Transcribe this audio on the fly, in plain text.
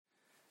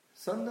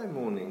Sunday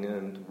morning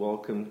and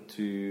welcome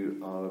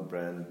to our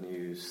brand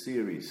new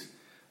series.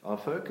 Our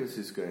focus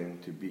is going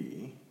to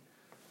be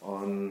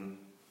on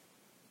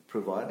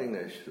providing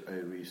a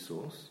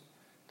resource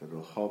that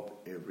will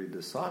help every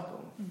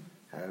disciple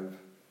have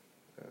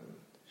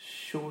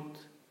short,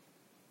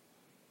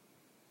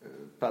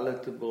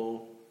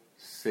 palatable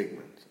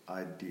segment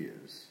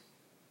ideas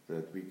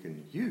that we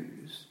can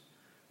use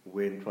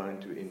when trying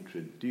to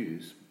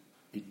introduce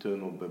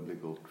eternal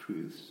biblical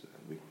truths,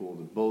 we call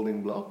the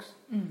building blocks,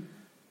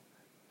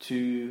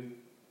 to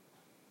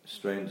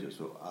strangers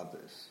or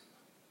others.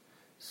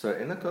 So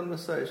in a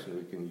conversation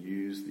we can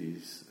use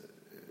these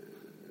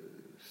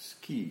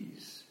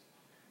keys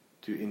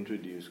to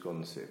introduce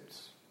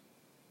concepts.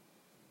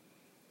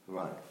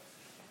 Right.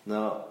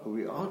 Now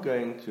we are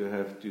going to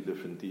have two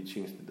different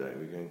teachings today.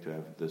 We're going to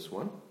have this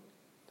one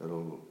that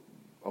will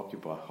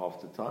occupy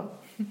half the time,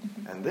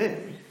 and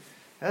then,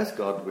 as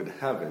God would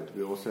have it,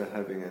 we're also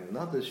having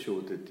another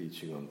shorter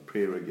teaching on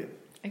prayer again.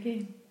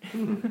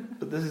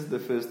 But this is the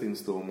first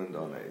installment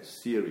on a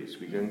series.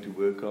 We're going to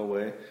work our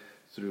way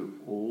through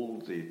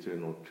all the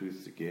eternal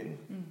truths again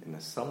in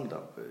a summed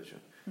up version.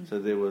 So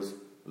there was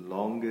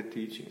longer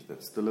teachings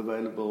that's still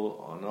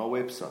available on our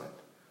website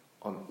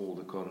on all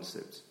the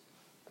concepts.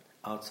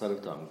 Outside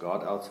of time,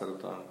 God outside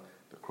of time,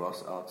 the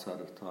cross outside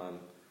of time,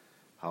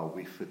 how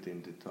we fit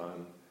into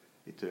time,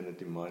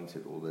 eternity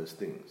mindset, all those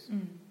things.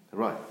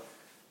 Right.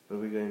 But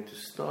we're going to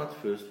start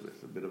first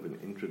with a bit of an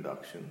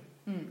introduction,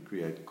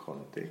 create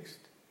context.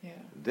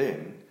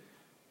 Then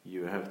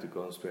you have to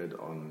concentrate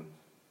on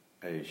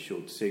a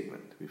short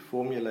segment. We're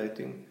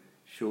formulating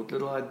short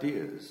little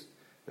ideas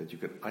that you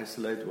can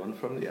isolate one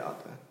from the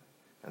other,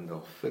 and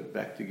they'll fit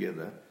back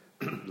together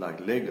like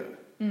Lego.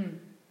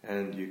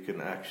 And you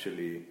can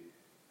actually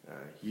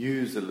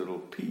use a little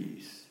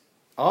piece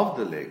of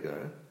the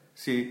Lego.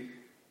 See,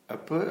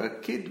 a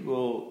kid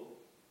will...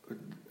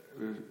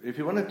 If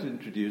you wanted to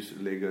introduce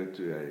Lego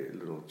to a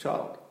little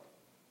child,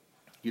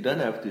 you don't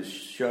have to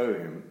show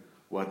him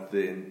what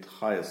the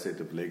entire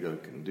set of Lego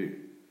can do.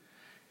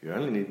 You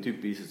only need two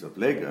pieces of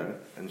Lego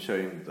and show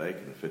him they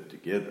can fit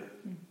together.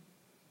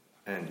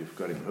 And you've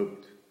got him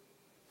hooked.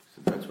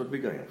 So that's what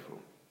we're going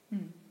for.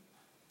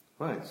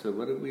 Right, so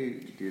what are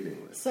we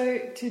dealing with? So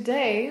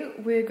today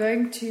we're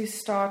going to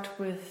start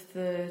with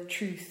the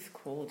truth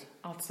called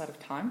outside of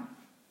time.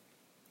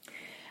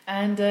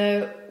 And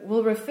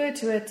we'll refer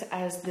to it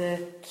as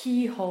the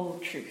keyhole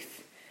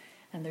truth.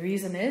 And the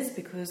reason is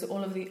because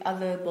all of the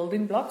other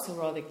building blocks, or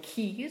rather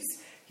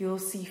keys, you'll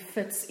see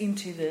fits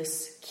into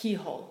this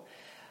keyhole.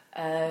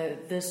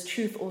 This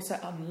truth also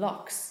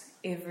unlocks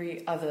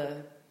every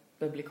other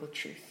biblical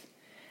truth.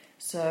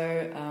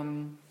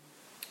 So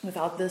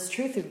without this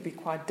truth, it would be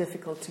quite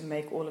difficult to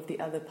make all of the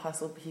other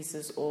puzzle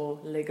pieces or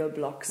Lego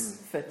blocks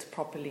fit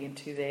properly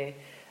into their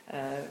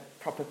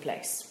proper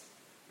place.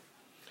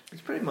 It's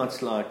pretty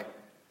much like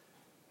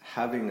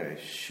having a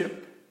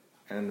ship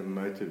and a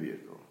motor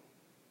vehicle.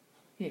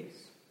 Yes.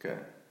 Okay.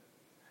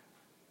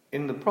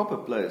 In the proper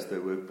place, they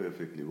work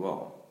perfectly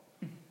well.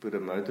 Put a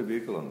motor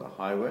vehicle on the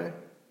highway,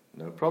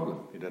 no problem.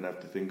 You don't have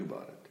to think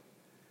about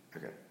it.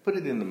 Okay. Put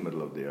it in the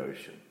middle of the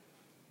ocean,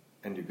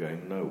 and you're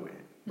going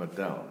nowhere but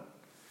down.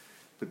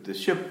 Put the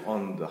ship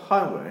on the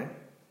highway,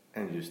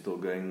 and you're still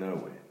going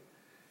nowhere.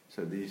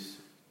 So these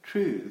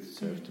truths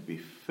have to be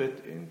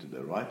fit into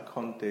the right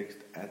context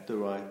at the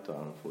right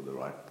time for the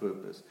right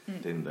purpose.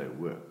 Then they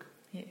work.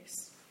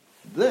 Yes.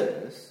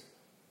 This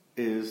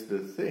is the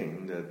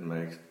thing that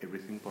makes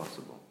everything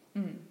possible.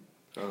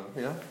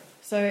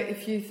 So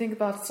if you think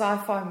about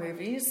sci-fi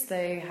movies,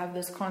 they have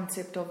this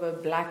concept of a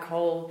black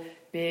hole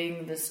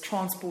being this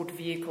transport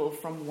vehicle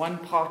from one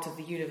part of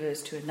the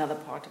universe to another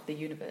part of the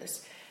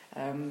universe,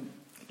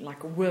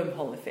 like a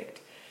wormhole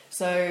effect.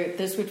 So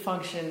this would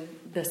function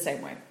the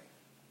same way.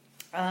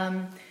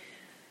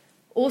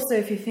 Also,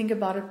 if you think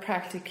about it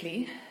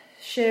practically,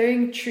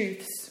 sharing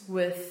truths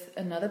with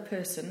another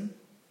person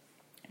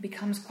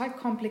becomes quite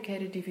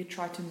complicated if you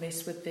try to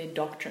mess with their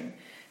doctrine.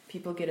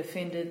 People get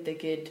offended, they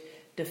get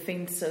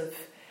defensive,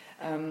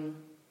 and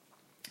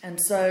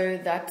so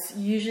that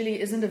usually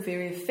isn't a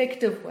very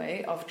effective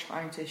way of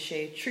trying to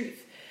share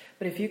truth.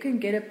 But if you can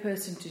get a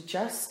person to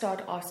just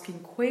start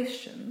asking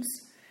questions,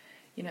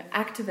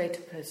 activate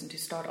a person to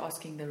start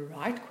asking the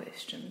right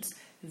questions,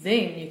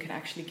 then you can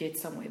actually get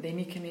somewhere. Then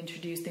you can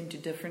introduce them to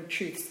different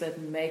truths that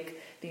make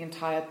the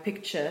entire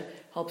picture,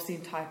 helps the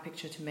entire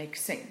picture to make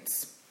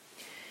sense.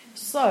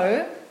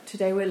 So,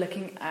 today we're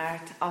looking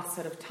at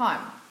outside of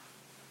time.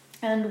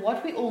 And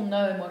what we all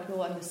know and what we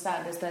all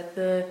understand is that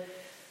the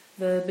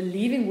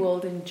believing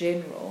world in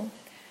general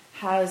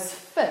has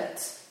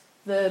fit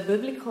the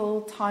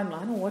biblical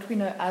timeline, or what we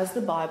know as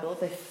the Bible,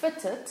 they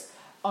fit it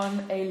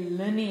on a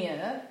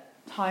linear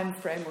time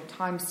frame or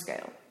time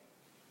scale.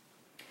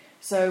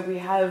 So we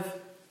have,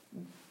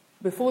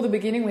 before the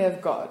beginning, we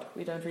have God.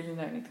 We don't really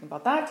know anything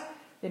about that.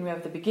 Then we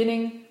have the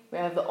beginning, we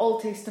have the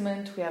Old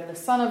Testament, we have the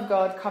Son of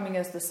God coming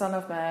as the Son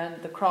of Man,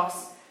 the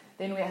cross.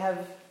 Then we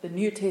have the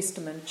New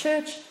Testament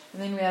church,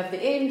 and then we have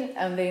the end,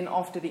 and then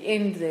after the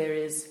end there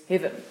is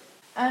heaven.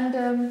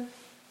 And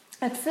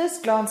at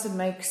first glance, it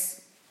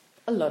makes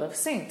a lot of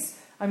sense.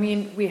 I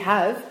mean, we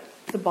have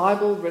the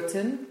Bible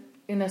written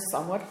in a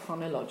somewhat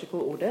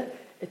chronological order.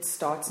 It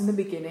starts in the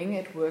beginning,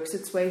 it works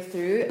its way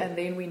through, and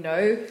then we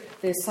know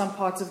there's some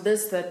parts of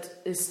this that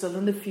is still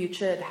in the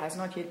future. It has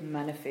not yet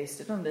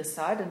manifested on this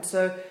side, and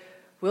so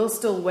we'll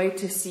still wait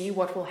to see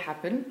what will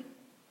happen.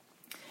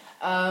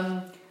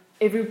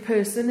 Every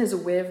person is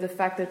aware of the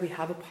fact that we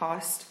have a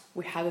past,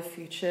 we have a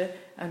future,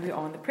 and we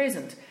are in the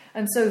present.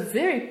 And so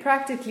very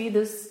practically,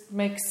 this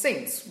makes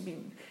sense.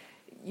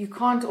 You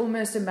can't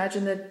almost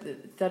imagine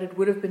that it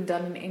would have been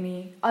done in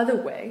any other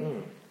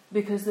way,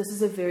 because this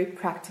is a very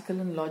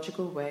practical and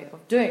logical way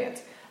of doing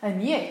it.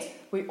 And yet,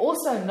 we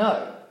also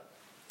know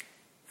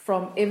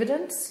from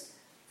evidence,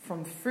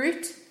 from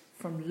fruit,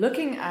 from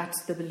looking at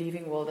the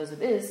believing world as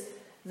it is,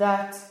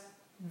 that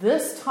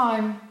this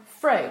time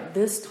frame,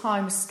 this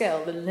time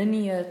scale, the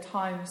linear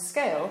time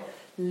scale,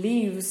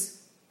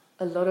 leaves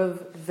a lot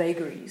of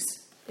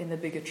vagaries in the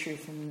bigger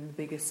truth and the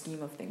bigger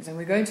scheme of things. And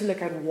we're going to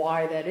look at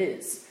why that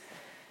is.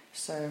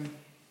 So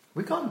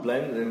we can't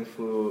blame them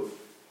for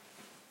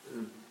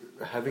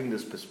having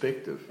this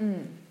perspective.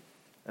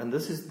 And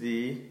this is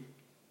the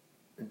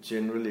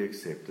generally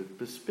accepted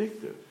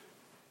perspective.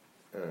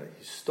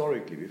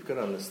 Historically, we've got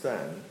to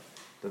understand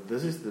that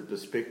this is the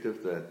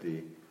perspective that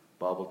the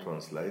Bible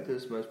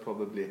translators most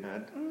probably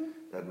had,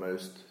 that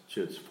most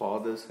church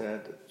fathers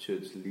had, that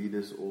church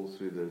leaders all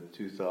through the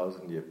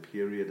 2,000-year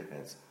period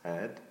has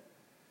had.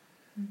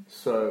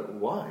 So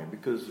why?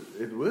 Because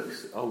it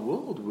works. Our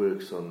world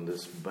works on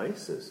this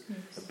basis.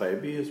 Yes. A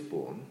baby is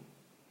born.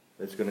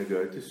 It's going to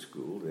go to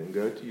school, then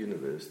go to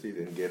university,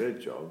 then get a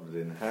job,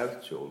 then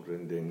have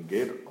children, then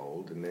get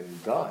old, and then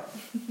die.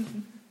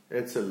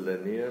 It's a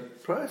linear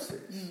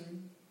process.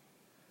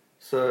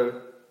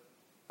 So,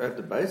 at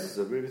the basis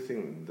of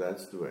everything,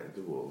 that's the way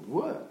the world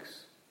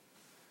works.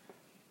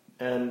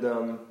 And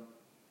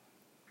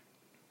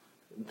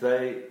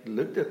they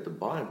looked at the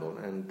Bible,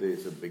 and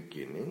there's a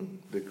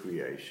beginning, the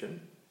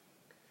creation,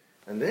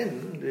 and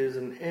then there's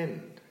an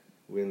end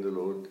when the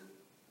Lord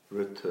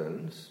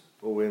returns,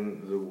 or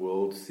when the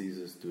world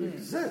ceases to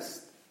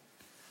exist.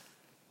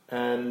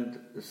 And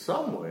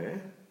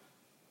somewhere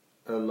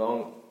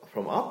along,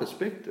 from our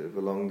perspective,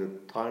 along the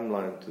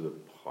timeline to the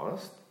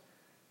past,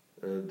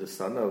 the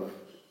Son of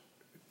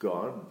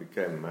God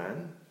became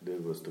man. There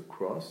was the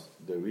cross,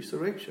 the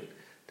resurrection.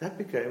 That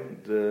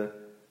became the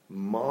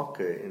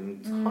marker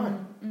in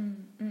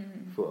time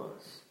for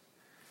us.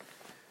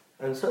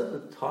 And so the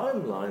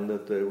timeline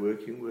that they're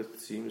working with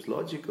seems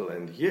logical,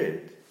 and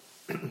yet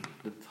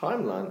the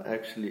timeline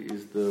actually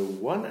is the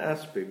one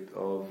aspect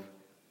of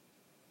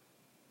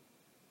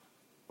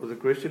the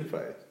Christian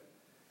faith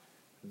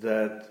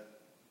that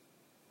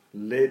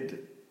led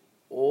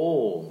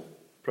all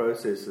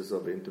processes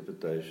of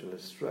interpretation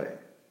astray.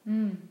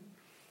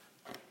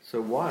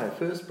 So why?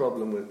 First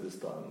problem with this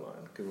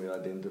timeline. Can we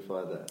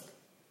identify that?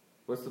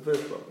 What's the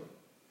first problem?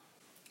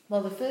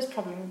 Well, the first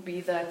problem would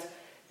be that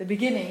the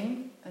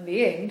beginning and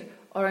the end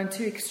are on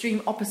two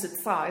extreme opposite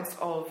sides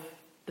of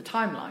the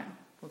timeline,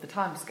 or the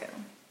time scale.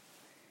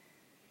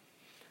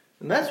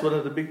 And that's one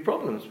of the big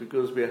problems,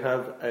 because we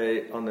have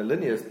on a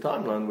linear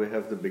timeline, we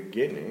have the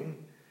beginning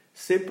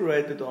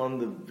separated on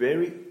the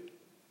very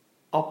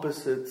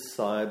opposite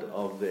side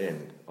of the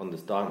end, on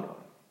this timeline.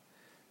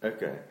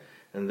 Okay.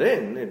 And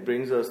then it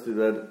brings us to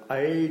that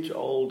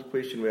age-old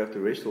question we have to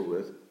wrestle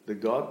with. The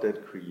God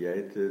that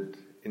created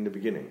in the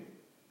beginning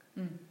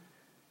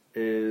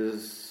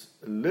is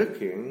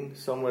looking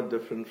somewhat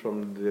different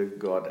from the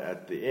God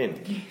at the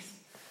end. Yes.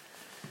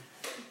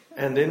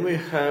 And then we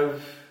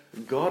have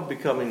God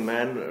becoming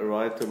man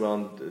right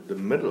around the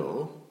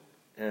middle,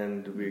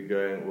 and we're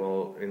going,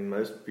 well, in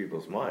most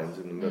people's minds,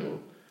 in the middle.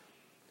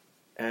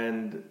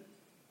 And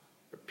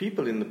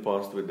people in the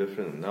past were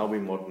different. Now we're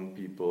modern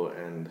people,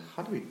 and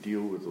how do we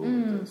deal with all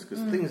of this?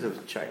 Because things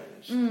have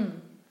changed.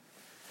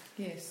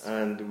 Yes.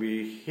 And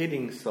we're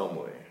heading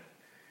somewhere.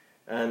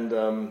 And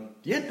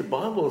yet the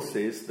Bible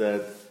says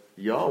that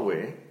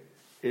Yahweh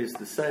is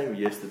the same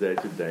yesterday,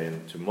 today,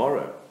 and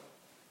tomorrow,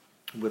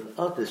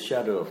 without a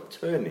shadow of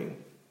turning.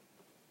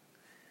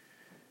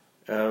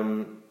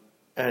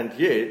 And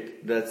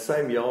yet, that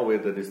same Yahweh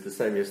that is the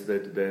same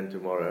yesterday, today, and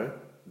tomorrow,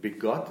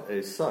 begot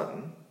a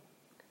son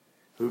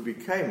who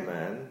became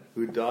man,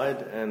 who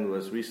died and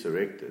was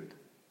resurrected,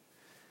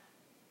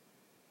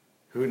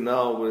 who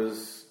now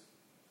was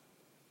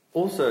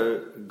also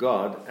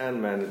God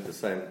and man at the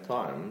same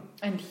time.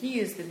 And he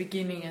is the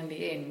beginning and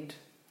the end.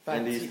 But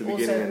and he's the he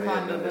beginning also and the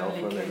kind end, of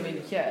and only came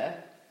in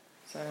here.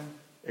 So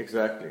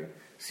exactly.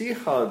 See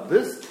how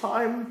this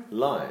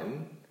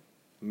timeline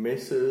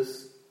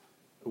messes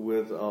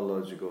with our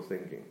logical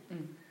thinking.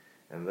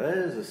 And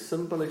there is a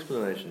simple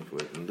explanation for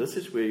it. And this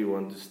is where you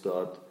want to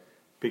start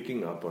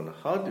picking up on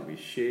how do we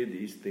share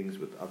these things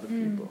with other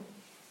people.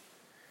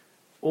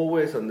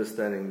 Always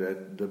understanding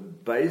that the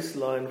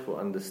baseline for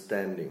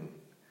understanding,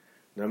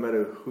 no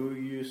matter who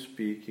you're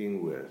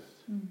speaking with,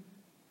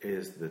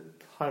 is the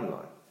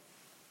timeline.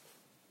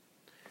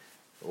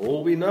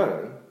 All we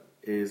know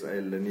is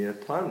a linear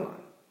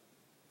timeline.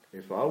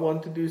 If I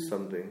want to do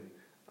something,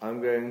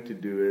 I'm going to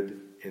do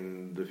it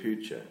in the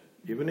future.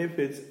 Even if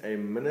it's a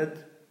minute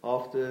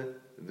after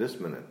this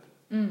minute,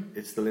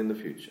 it's still in the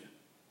future.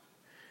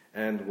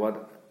 And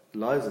what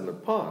lies in the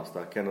past,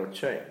 I cannot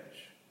change.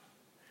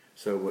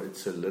 So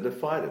it's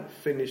solidified and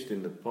finished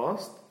in the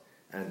past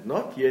and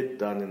not yet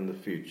done in the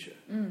future.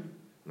 And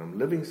I'm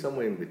living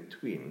somewhere in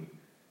between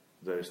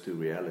those two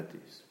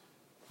realities.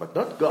 But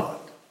not God.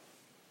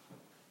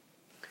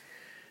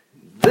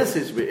 This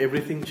is where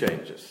everything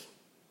changes.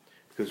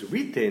 Because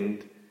we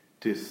tend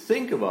to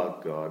think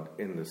about God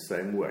in the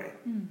same way.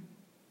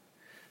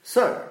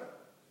 So,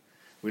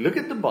 we look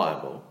at the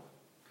Bible,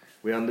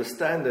 we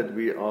understand that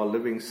we are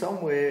living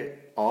somewhere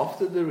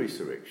after the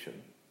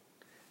resurrection,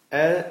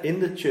 in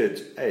the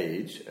church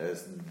age,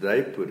 as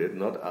they put it,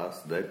 not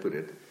us, they put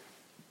it,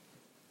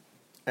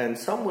 and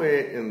somewhere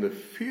in the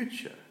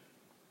future,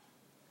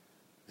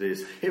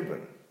 there's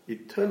heaven,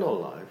 eternal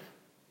life,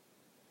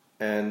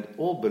 and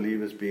all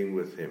believers being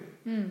with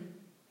Him.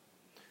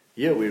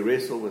 Here we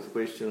wrestle with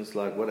questions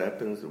like what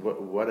happened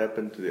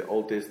to the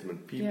Old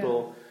Testament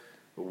people,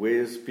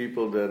 where's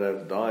people that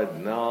have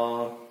died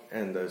now,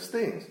 and those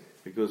things.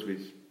 Because we're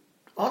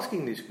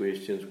asking these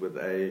questions with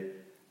a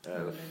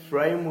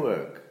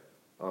framework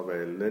of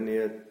a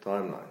linear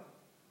timeline.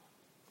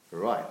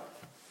 Right.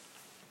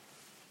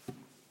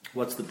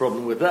 What's the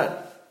problem with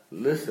that?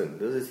 Listen,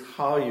 this is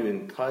how you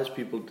entice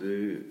people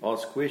to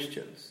ask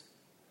questions.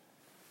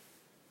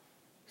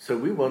 So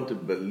we want to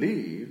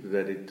believe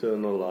that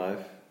eternal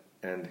life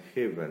and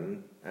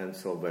heaven and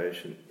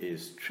salvation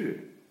is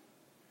true.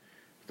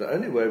 The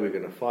only way we're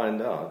going to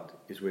find out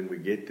is when we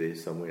get there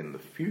somewhere in the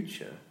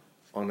future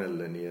on a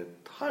linear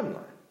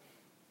timeline.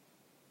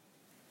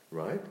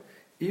 Right?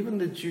 Even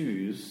the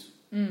Jews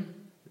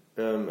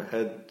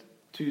had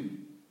two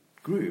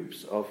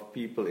groups of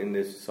people in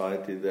their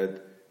society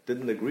that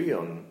didn't agree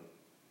on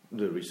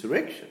the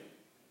resurrection.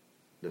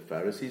 The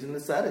Pharisees and the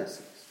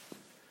Sadducees.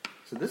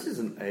 So this is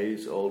an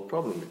age-old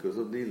problem because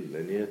of the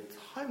linear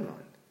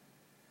timeline.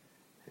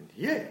 And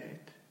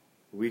yet,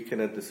 we can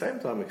at the same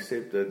time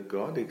accept that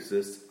God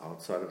exists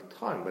outside of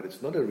time, but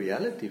it's not a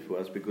reality for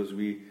us because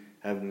we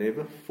have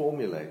never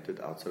formulated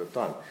outside of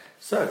time.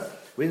 So,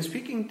 when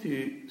speaking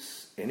to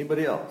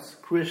anybody else,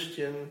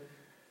 Christian,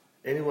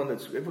 anyone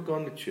that's ever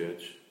gone to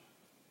church,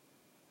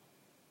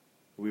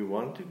 we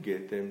want to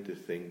get them to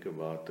think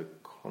about the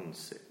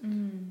concept.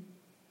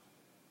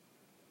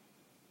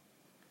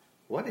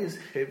 What is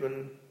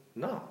heaven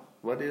now?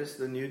 What is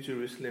the New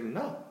Jerusalem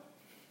now?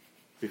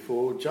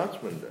 Before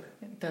Judgment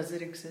Day. Does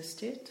it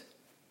exist yet?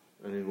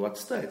 And in what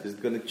state? Is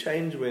it going to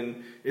change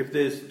if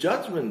there's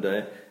Judgment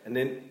Day and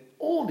then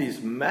all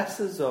these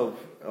masses of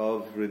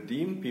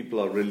redeemed people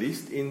are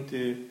released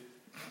into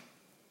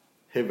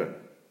heaven?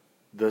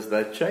 Does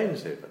that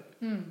change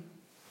heaven?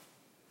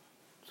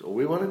 So all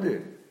we want to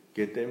do,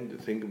 get them to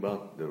think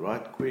about the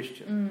right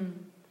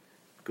question.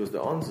 Because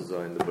the answers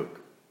are in the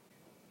book.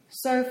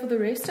 So for the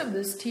rest of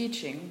this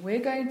teaching, we're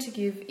going to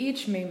give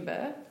each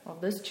member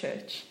of this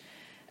church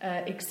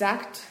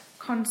exact,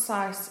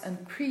 concise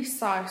and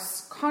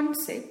precise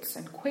concepts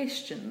and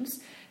questions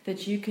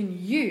that you can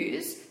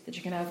use, that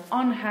you can have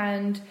on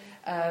hand,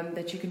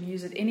 that you can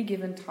use at any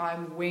given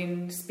time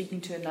when speaking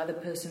to another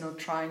person or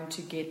trying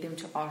to get them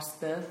to ask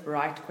the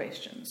right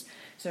questions.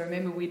 So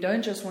remember, we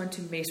don't just want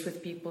to mess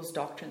with people's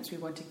doctrines, we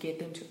want to get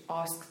them to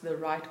ask the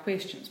right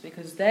questions,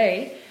 because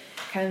they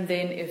can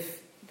then,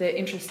 if they're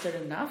interested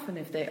enough and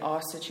if they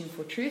are searching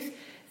for truth,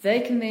 they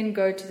can then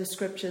go to the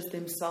scriptures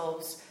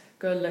themselves,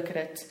 go look at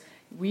it.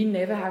 We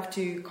never have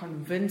to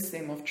convince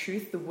them of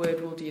truth. The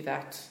Word will do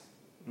that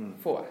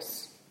for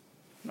us.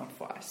 Not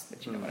for us,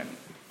 but you know what I mean.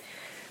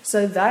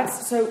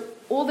 So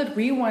all that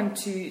we want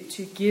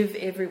to give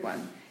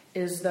everyone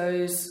is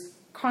those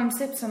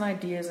concepts and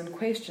ideas and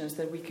questions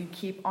that we can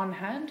keep on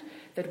hand,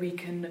 that we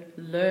can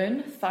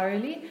learn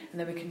thoroughly, and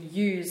that we can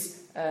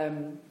use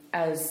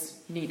as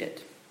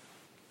needed.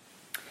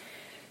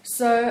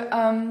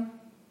 So,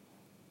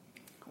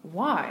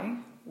 why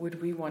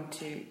would we want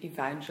to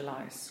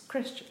evangelize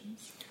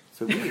Christians?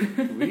 So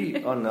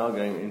we are now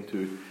going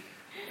into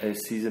a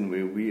season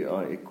where we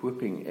are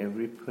equipping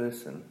every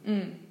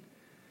person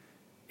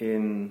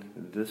in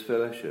this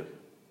fellowship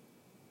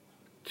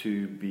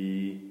to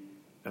be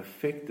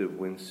effective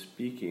when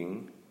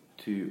speaking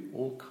to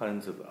all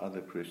kinds of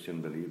other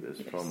Christian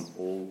believers from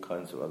all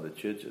kinds of other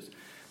churches.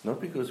 Not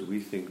because we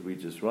think we're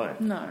just right.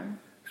 No.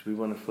 Because we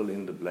want to fill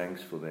in the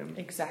blanks for them.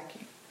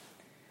 Exactly.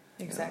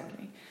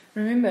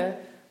 Remember,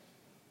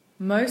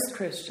 most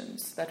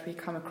Christians that we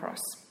come across,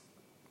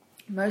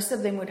 most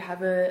of them would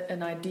have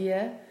an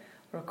idea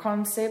or a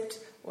concept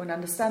or an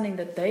understanding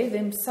that they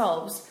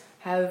themselves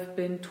have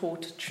been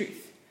taught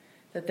truth.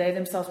 That they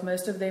themselves,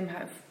 most of them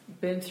have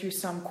been through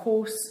some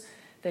course,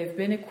 they've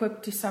been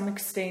equipped to some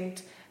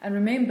extent. And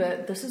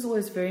remember, this is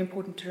always very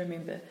important to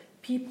remember,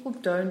 people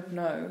don't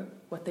know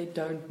what they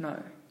don't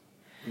know.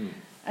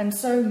 And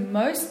so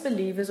most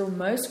believers or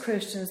most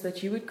Christians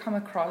that you would come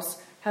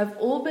across have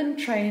all been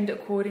trained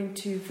according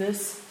to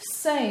this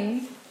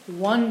same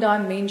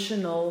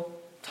one-dimensional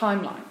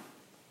timeline.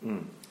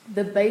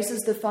 The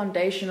basis, the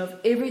foundation of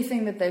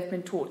everything that they've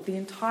been taught, the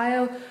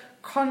entire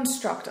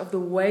construct of the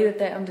way that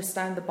they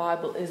understand the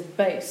Bible is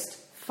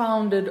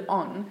founded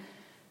on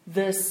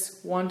this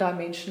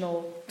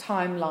one-dimensional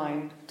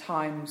timeline,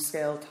 time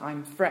scale,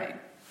 time frame.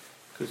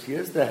 Because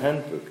here's the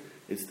handbook.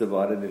 It's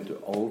divided into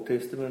Old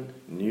Testament,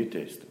 New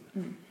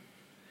Testament.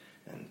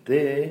 And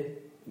there,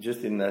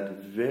 just in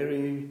that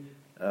very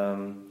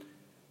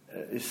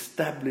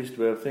established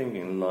way of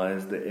thinking,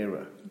 lies the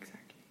error.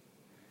 Exactly.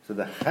 So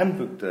the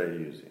handbook they're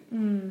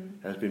using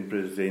has been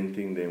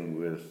presenting them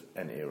with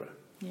an error.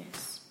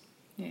 Yes.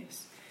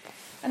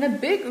 And a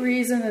big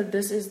reason that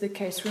this is the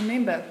case,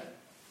 remember,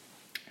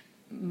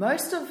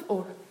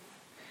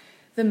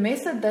 the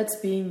method that's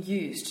being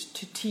used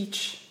to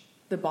teach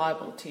the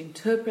Bible, to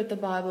interpret the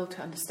Bible,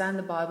 to understand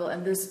the Bible,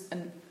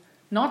 and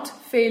not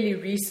fairly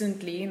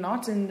recently,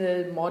 not in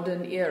the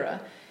modern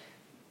era,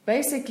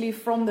 basically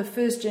from the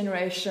first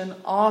generation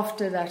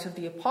after that of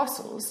the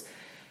apostles,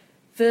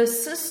 the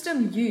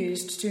system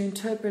used to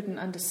interpret and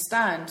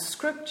understand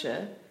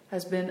Scripture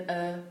has been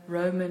a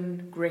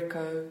Roman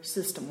Greco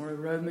system, or a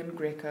Roman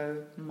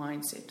Greco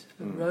mindset,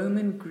 a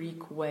Roman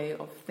Greek way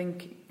of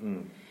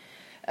thinking.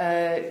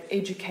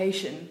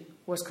 Education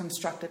was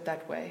constructed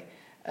that way.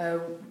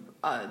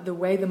 The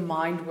way the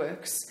mind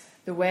works,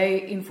 the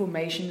way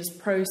information is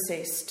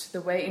processed,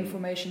 the way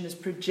information is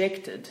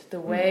projected, the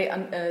way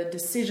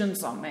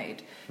decisions are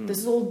made. This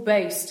is all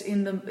based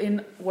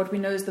in what we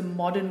know as the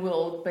modern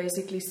world,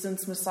 basically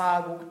since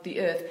Messiah walked the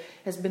earth,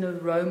 has been a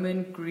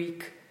Roman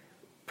Greek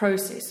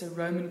process, a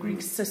Roman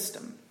Greek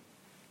system.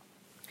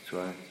 That's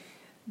right.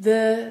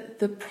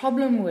 The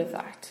problem with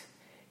that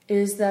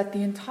is that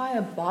the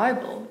entire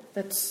Bible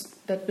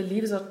that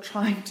believers are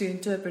trying to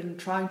interpret and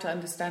trying to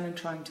understand and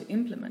trying to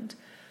implement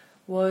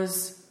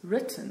was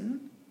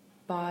written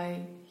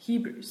by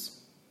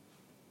Hebrews.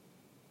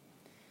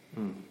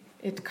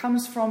 It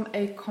comes from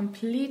a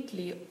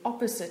completely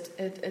opposite,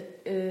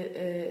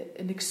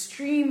 an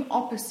extreme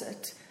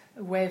opposite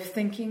way of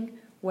thinking,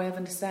 way of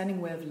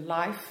understanding, way of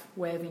life,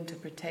 way of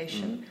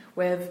interpretation,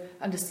 way of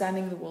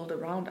understanding the world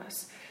around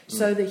us.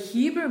 So the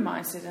Hebrew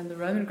mindset and the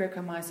Roman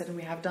Greco mindset, and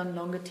we have done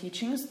longer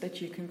teachings that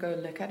you can go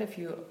look at if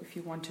you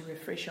want to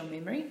refresh your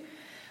memory,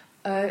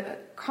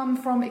 come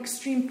from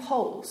extreme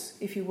poles,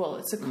 if you will.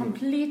 It's a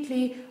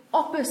completely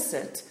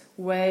opposite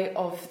way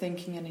of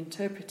thinking and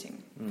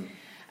interpreting.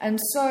 And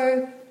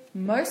so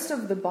most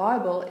of the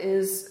Bible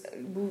is,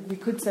 we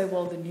could say,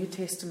 well, the New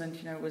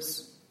Testament,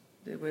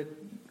 there were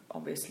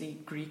obviously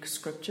Greek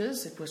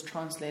scriptures. It was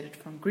translated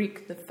from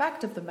Greek. The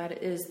fact of the matter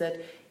is that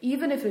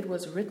even if it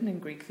was written in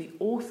Greek, the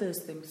authors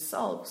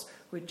themselves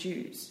were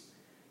Jews.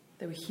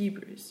 They were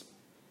Hebrews.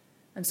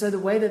 And so the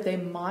way that their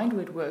mind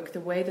would work,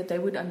 the way that they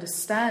would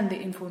understand the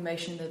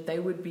information that they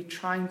would be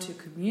trying to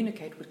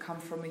communicate would come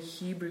from a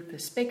Hebrew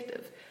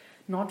perspective,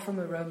 not from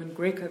a Roman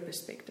Greco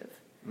perspective.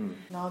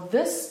 Now,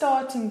 this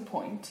starting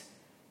point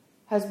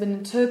has been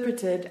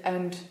interpreted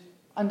and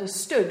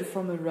understood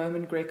from a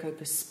Roman Greco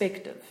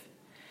perspective.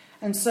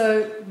 And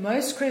so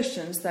most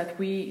Christians that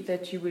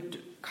you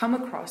would come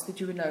across,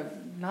 that you would know,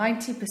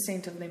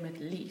 90% of them at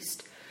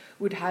least,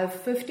 would have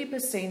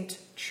 50%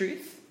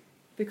 truth,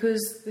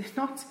 because they're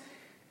not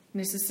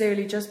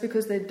necessarily, just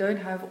because they don't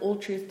have all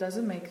truth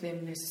doesn't make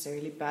them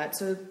necessarily bad.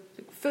 So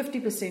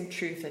 50%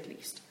 truth at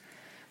least.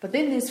 But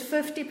then there's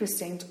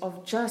 50%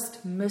 of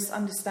just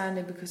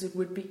misunderstanding, because it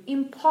would be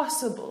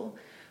impossible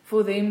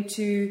for them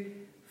to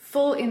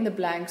fill in the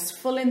blanks,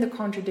 fill in the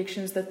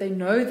contradictions that they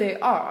know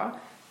there are,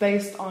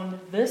 based on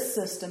this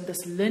system,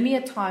 this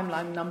linear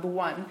timeline, number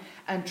one,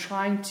 and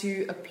trying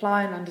to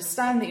apply and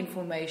understand the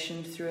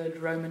information through a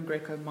Roman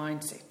Greco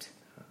mindset.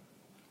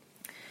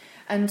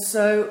 And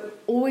so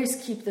always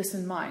keep this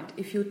in mind.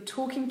 If you're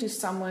talking to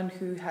someone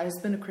who has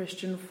been a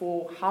Christian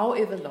for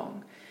however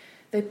long,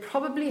 they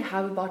probably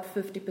have about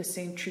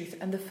 50% truth.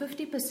 And the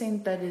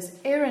 50% that is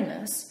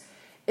erroneous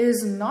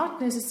is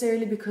not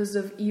necessarily because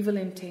of evil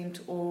intent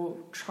or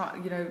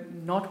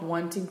not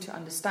wanting to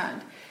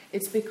understand.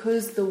 It's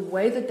because the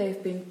way that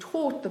they've been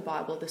taught the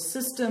Bible, the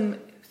system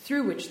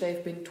through which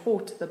they've been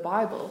taught the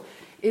Bible,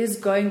 is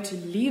going to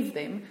leave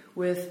them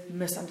with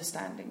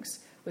misunderstandings,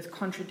 with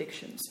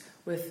contradictions,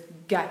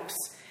 with gaps.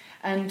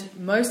 And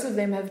most of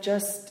them have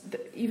just,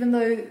 even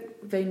though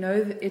they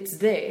know that it's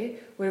there,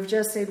 would have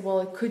just said,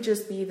 well, it could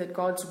just be that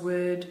God's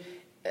word,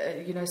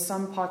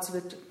 some parts of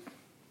it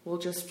will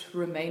just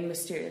remain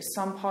mysterious.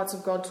 Some parts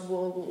of God's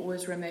will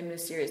always remain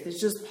mysterious. There's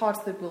just parts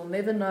that we'll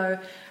never know,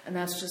 and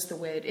that's just the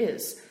way it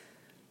is.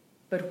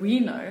 But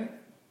we know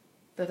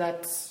that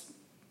that's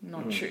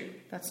not true.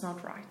 That's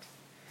not right.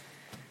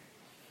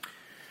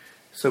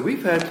 So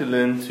we've had to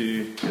learn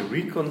to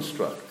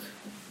reconstruct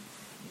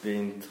the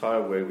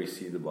entire way we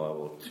see the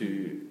Bible,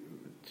 to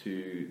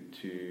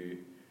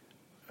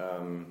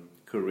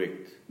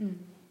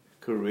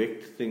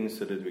correct things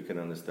so that we can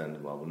understand the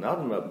Bible. Now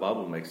the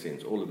Bible makes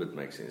sense. All of it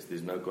makes sense.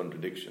 There's no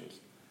contradictions.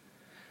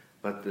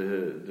 But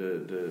the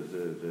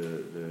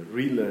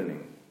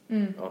relearning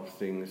of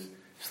things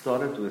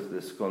started with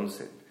this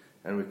concept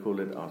and we call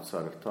it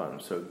outside of time.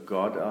 So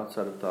God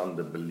outside of time,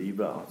 the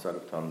believer outside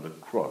of time, the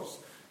cross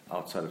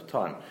outside of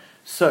time.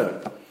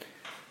 So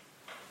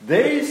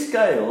their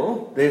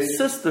scale, their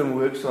system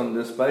works on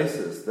this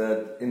basis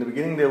that in the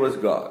beginning there was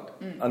God,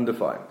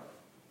 undefined.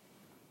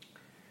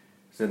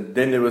 So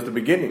then there was the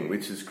beginning,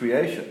 which is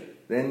creation.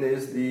 Then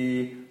there's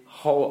the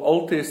whole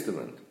Old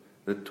Testament,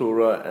 the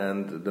Torah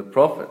and the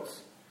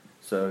prophets.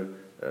 So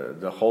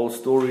the whole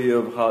story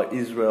of how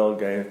Israel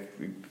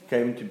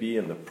came to be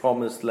and the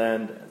promised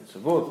land and so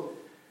forth.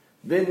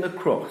 Then the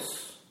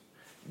cross.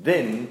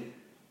 Then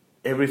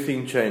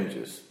everything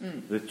changes.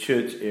 The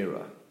church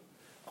era.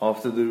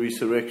 After the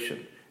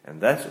resurrection.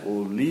 And that's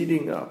all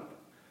leading up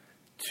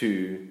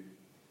to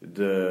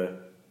the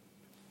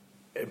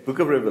book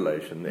of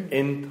Revelation, the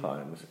end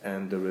times,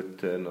 and the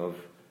return of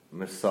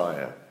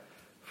Messiah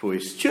for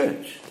his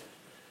church.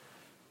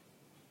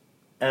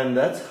 And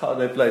that's how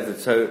they place it.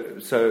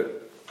 So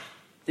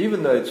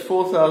even though it's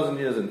 4,000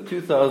 years and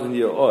 2,000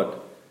 year odd,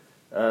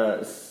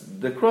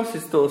 the cross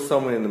is still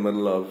somewhere in the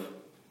middle of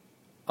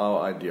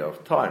our idea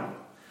of time.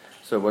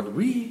 So what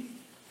we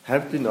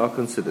have to now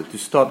consider, to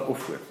start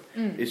off with,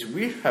 is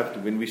we have to,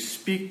 when we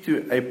speak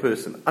to a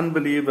person,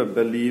 unbeliever,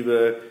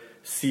 believer,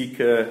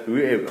 seeker,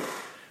 whoever,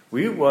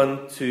 we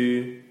want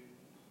to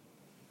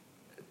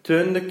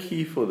turn the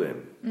key for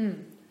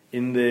them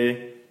in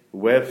their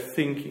way of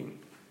thinking.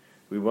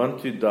 We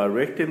want to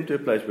direct them to a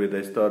place where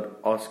they start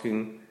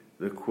asking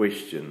the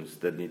questions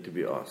that need to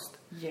be asked.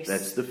 Yes.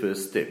 That's the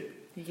first step.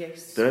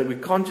 Yes. So we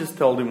can't just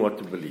tell them what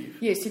to believe.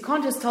 Yes, you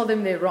can't just tell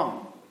them they're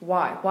wrong.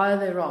 Why? Why are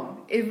they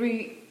wrong?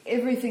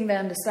 Everything they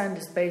understand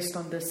is based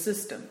on this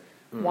system.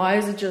 Why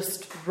is it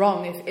just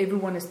wrong if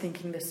everyone is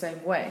thinking the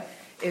same way?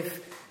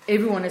 If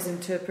everyone is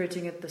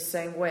interpreting it the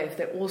same way? If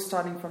they're all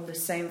starting from the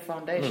same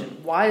foundation?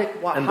 Why?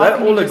 And how they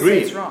can all you just agree.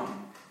 say it's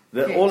wrong?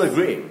 They're all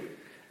agreeing.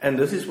 And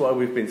this is why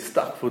we've been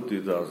stuck for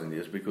 2,000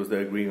 years, because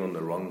they're agreeing on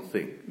the wrong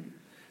thing.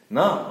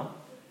 Now,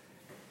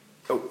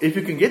 if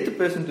you can get the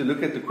person to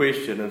look at the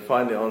question and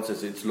find the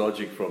answers, it's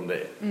logic from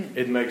there.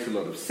 It makes a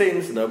lot of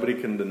sense. Nobody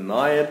can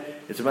deny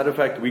it. As a matter of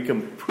fact, we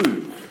can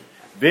prove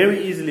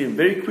very easily and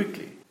very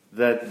quickly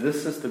that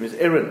this system is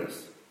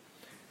erroneous.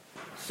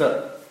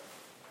 So,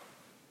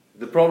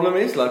 the problem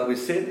is, like we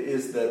said,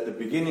 is that the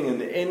beginning and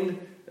the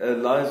end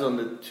lies on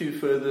the two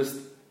furthest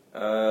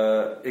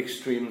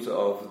extremes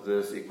of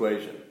this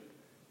equation.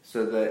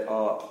 So they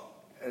are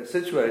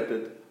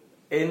situated,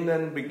 end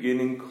and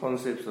beginning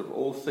concepts of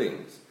all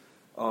things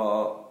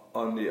are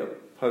on the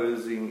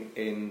opposing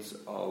ends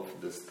of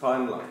this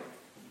timeline.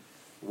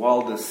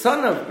 While the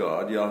Son of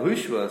God,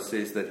 Yahushua,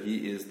 says that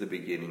he is the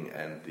beginning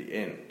and the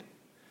end.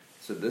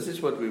 So this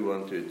is what we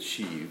want to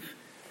achieve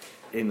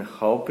in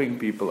helping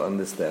people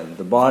understand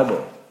the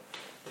Bible.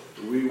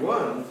 We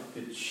want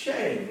to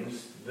change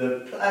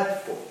the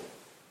platform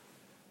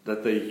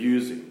that they're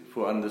using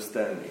for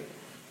understanding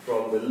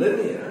from the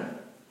linear,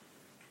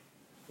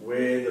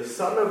 where the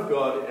Son of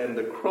God and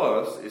the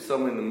cross is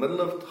somewhere in the middle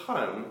of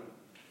time,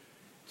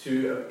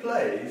 to a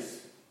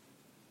place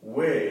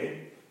where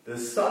the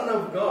Son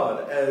of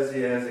God, as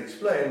he has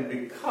explained,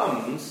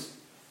 becomes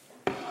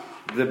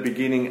the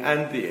beginning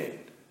and the end.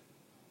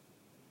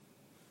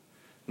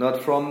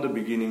 Not from the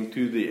beginning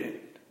to the end,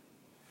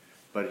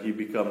 but he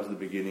becomes the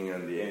beginning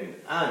and the end.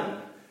 And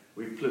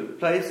we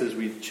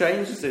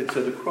change it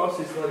so the cross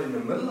is not in the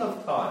middle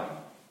of time,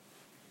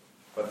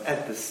 but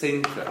at the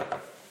center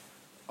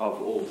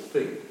of all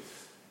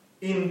things,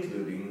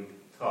 including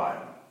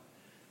time.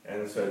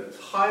 And so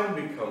time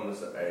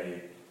becomes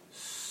a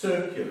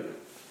circular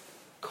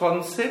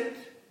concept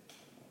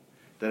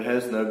that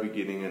has no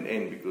beginning and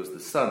end, because the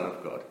Son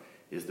of God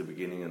is the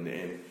beginning and the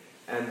end.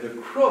 And the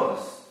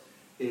cross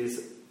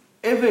is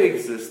ever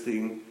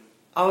existing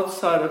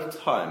outside of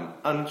time,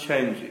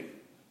 unchanging.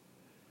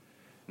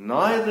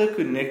 Neither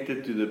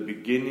connected to the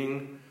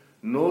beginning,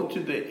 nor to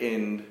the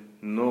end,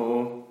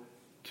 nor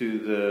to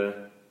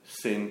the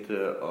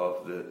center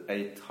of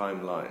a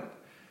timeline.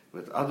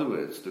 With other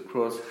words, the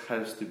cross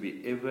has to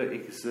be ever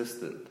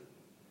existent,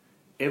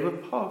 ever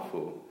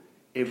powerful,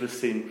 ever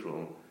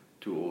central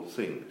to all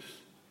things,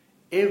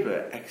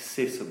 ever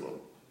accessible,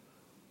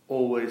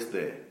 always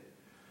there,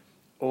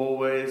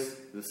 always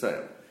the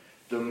same.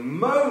 The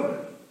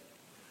moment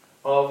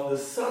of the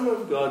Son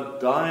of God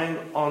dying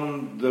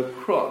on the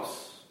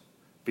cross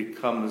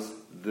becomes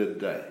the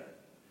day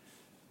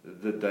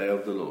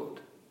of the Lord.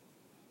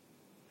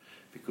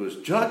 Because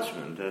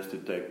judgment has to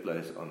take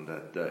place on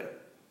that day.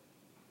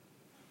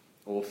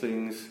 All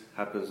things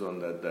happens on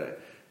that day.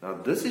 Now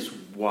this is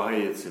why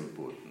it's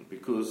important,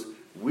 because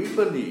we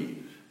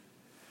believe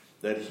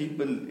that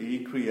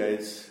he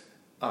creates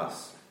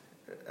us,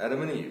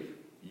 Adam and Eve,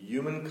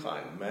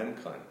 humankind,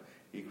 mankind.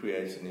 He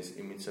creates in his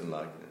image and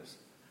likeness.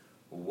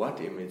 What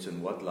image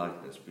and what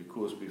likeness?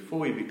 Because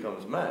before he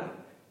becomes man,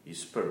 he's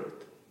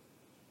spirit.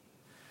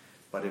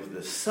 But if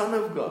the Son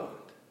of God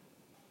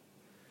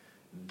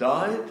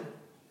died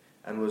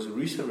and was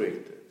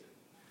resurrected,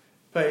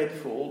 paid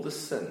for all the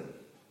sin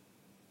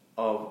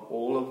of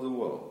all of the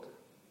world,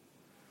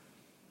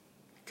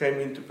 came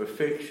into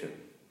perfection,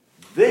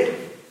 then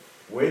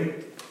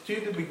went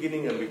to the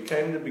beginning and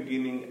became the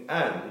beginning,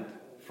 and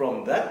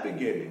from that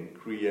beginning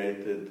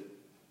created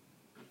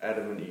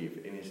Adam and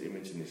Eve in his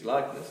image and his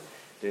likeness,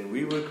 then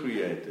we were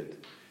created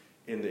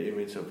in the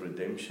image of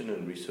redemption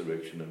and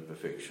resurrection and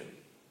perfection.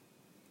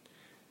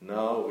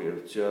 Now we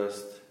have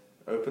just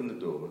opened the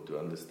door to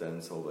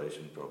understand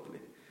salvation properly,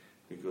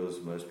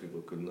 because most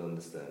people couldn't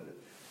understand it.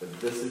 But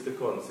this is the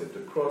concept.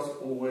 The cross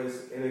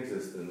always in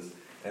existence,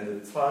 and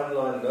the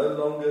timeline no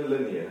longer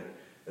linear.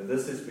 And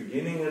this is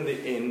beginning and the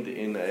end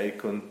in a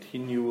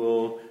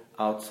continual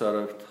outside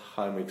of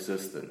time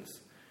existence,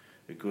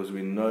 because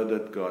we know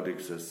that God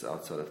exists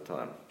outside of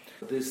time.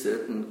 There's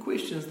certain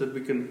questions that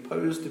we can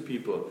pose to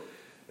people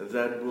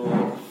that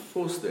will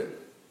force them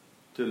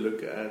to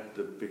look at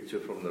the picture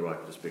from the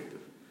right perspective.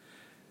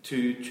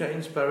 To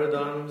change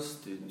paradigms,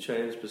 to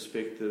change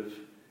perspective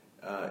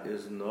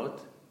is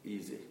not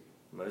easy.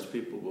 Most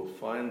people will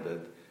find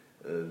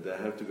that they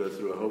have to go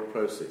through a whole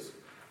process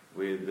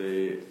where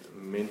their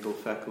mental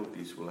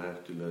faculties will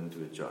have to learn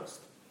to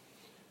adjust.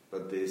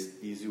 But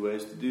there's easy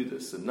ways to do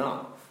this. So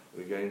now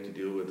we're going to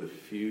deal with a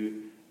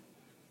few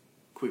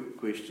quick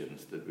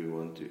questions that we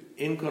want to,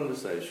 in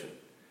conversation,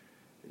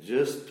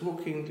 just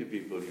talking to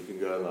people, you can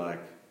go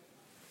like,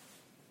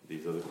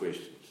 these are the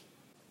questions.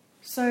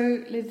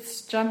 So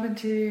let's jump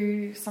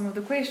into some of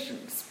the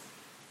questions.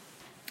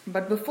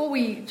 But before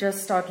we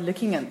just start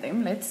looking at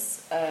them,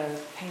 let's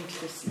paint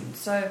the scene.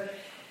 So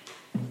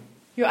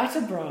you're at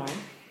a braai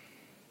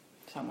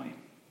somewhere,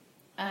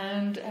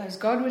 and as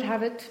God would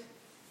have it,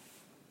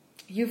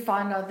 you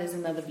find out there's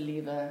another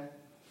believer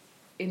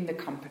in the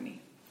company.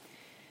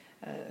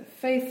 A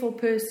faithful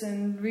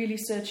person, really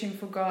searching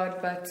for God,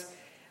 but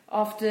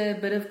after a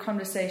bit of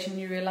conversation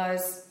you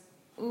realize,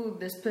 oh,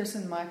 this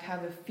person might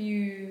have a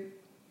few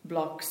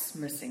blocks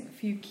missing, a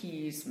few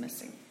keys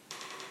missing.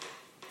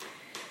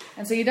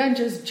 And so you don't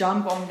just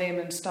jump on them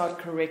and start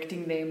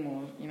correcting them,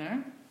 or,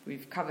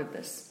 we've covered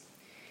this.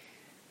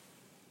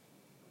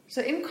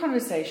 So in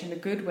conversation, a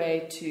good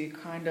way to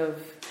kind of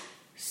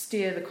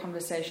steer the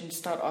conversation,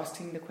 start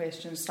asking the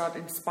questions, start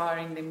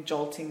inspiring them,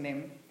 jolting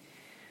them,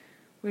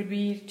 would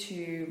be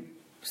to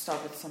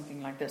start with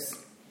something like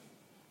this.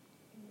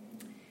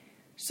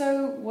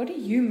 So what do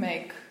you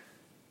make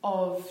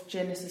of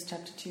Genesis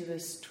chapter 2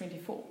 verse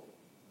 24?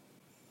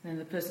 And then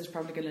the person's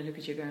probably going to look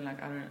at you going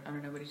like, I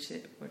don't know what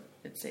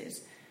it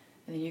says.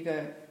 And then you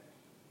go,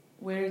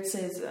 where it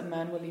says a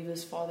man will leave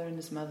his father and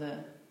his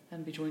mother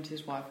and be joined to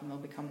his wife and they'll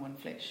become one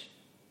flesh.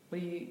 Have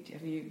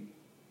you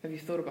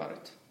thought about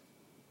it?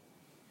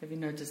 Have you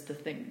noticed the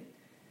thing?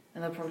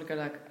 And they'll probably go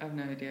like, I have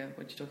no idea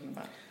what you're talking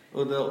about.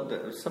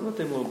 Well, some of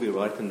them will be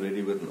right and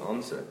ready with an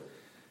answer.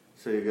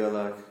 So you go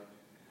like,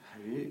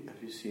 have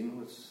you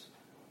seen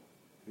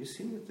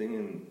the thing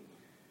in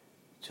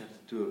chapter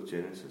 2 of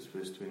Genesis,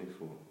 verse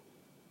 24?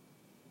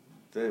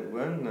 They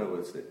won't know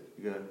what's there.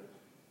 You go, it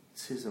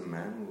says a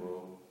man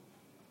will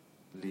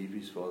leave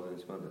his father and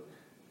his mother.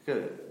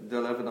 Okay,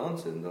 they'll have an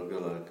answer and they'll go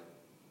like,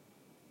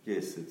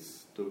 yes,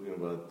 it's talking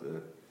about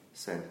the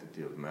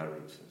sanctity of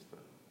marriage and stuff.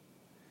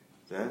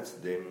 That's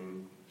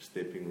them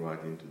stepping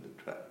right into the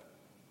trap.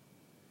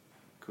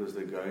 Because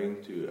they're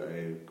going to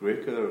a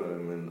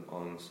Greco-Roman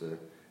answer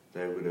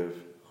they would have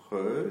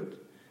heard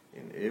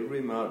in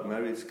every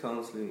marriage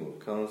counseling or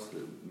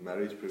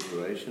marriage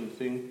preparation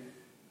thing,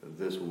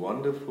 this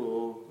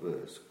wonderful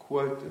verse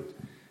quoted,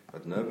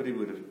 but nobody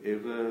would have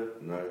ever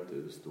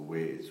noticed where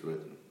it's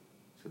written.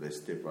 So they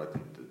step right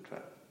into the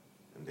trap.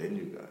 And then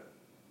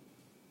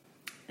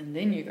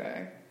you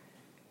go,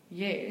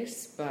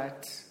 yes,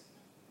 but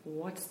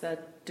what's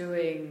that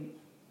doing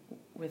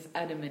with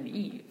Adam and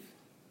Eve?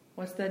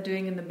 What's that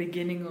doing in the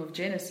beginning of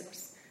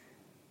Genesis?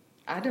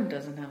 Adam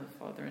doesn't have a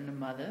father and a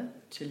mother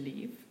to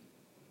leave.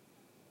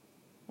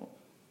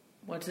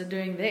 What's it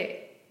doing there?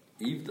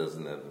 Eve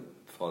doesn't have a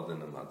father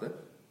and a mother.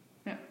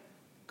 Yeah.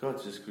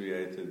 God just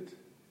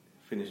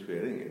finished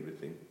creating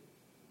everything.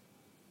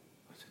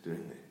 What's it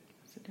doing there?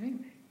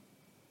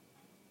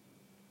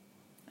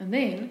 And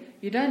then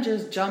you don't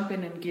just jump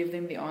in and give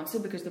them the answer,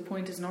 because the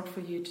point is not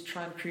for you to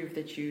try and prove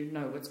that you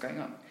know what's going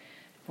on.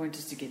 The point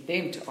is to get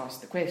them to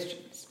ask the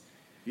questions.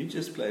 You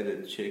just played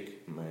a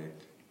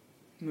checkmate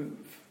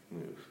move.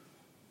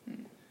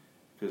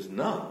 Because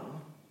now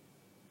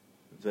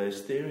they're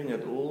staring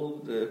at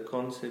all the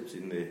concepts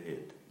in their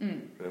head.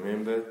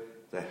 Remember,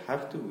 they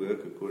have to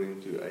work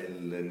according to a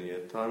linear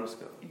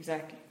timescale.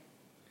 Exactly.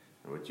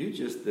 And what you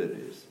just did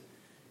is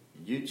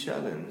you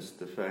challenged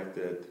the fact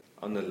that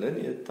on a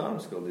linear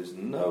timescale, there's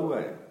no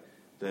way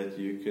that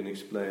you can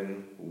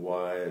explain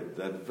why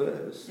that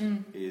verse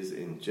is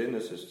in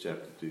Genesis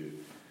chapter 2,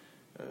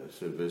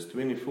 so verse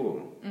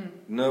 24.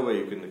 No way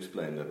you can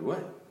explain that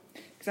away.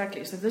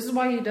 Exactly. So this is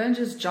why you don't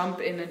just jump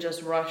in and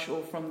just rush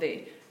off from there.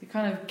 You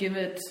kind of give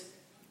it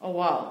a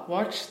while.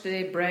 Watch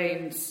their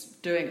brains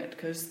doing it,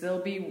 because there'll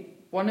be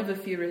one of a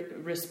few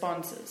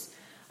responses.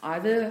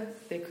 Either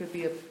there could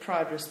be a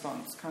pride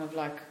response, kind of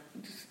like,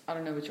 I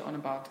don't know what you're on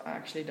about. I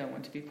actually don't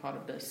want to be part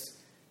of this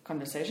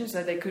conversation.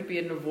 So there could be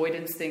an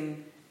avoidance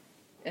thing.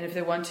 And if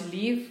they want to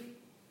leave,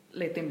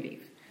 let them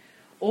leave.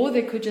 Or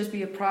there could just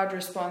be a pride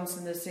response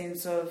in the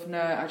sense of,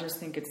 no, I just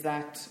think it's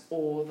that.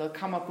 Or they'll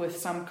come up with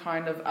some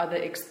kind of other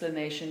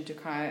explanation to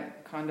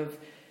kind of,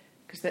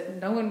 because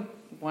no one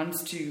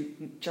wants to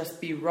just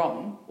be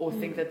wrong or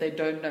think that they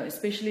don't know,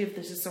 especially if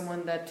this is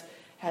someone that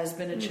has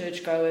been a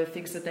churchgoer,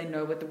 thinks that they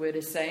know what the word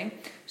is saying.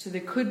 So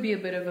there could be a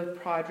bit of a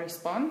pride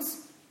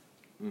response.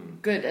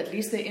 Good, at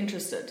least they're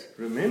interested.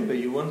 Remember,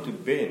 you want to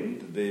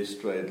bend their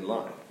straight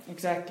line.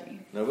 Exactly.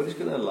 Nobody's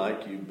going to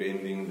like you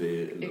bending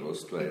their little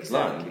straight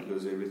line,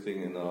 because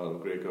everything in our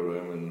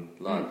Greco-Roman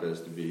life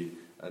has to be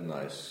a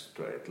nice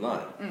straight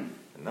line.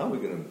 And now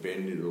we're going to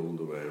bend it all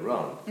the way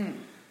around.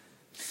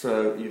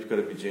 So you've got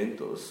to be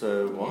gentle.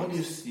 So while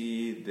you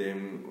see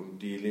them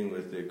dealing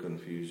with their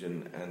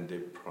confusion and their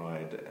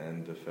pride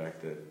and the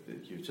fact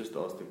that you've just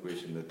asked a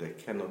question that they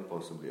cannot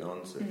possibly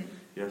answer,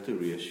 you have to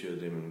reassure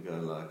them and go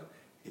like,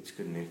 it's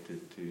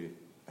connected to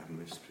a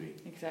mystery.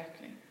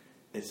 Exactly.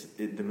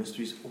 The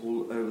mystery is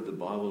all over the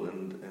Bible,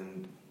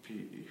 and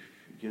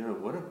you know,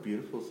 what a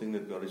beautiful thing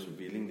that God is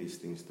revealing these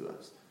things to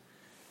us.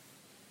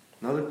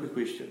 Another quick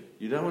question.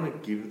 You don't want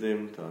to give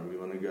them time. You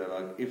want to go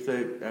like, if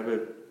they have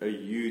a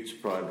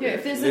huge pride. Yeah,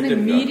 if there's an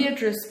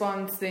immediate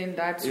response, then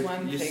that's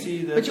one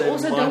thing. But you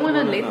also don't want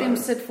to let them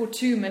sit for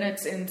 2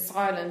 minutes in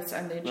silence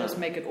and then just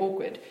make it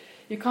awkward.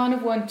 You kind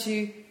of want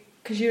to,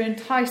 because you're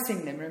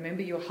enticing them.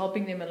 Remember, you're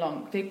helping them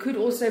along. There could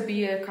also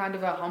be a kind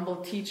of a humble,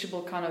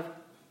 teachable kind of,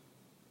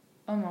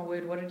 oh my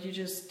word, what did you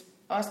just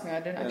ask me?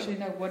 I don't actually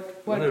know what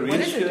is it.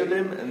 Reassure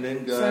them and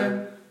then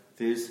go,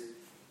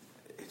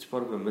 it's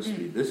part of a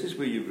mystery. This is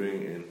where you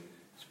bring in,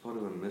 it's part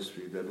of a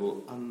mystery that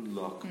will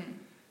unlock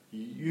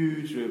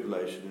huge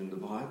revelation in the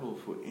Bible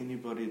for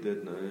anybody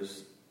that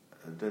knows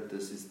that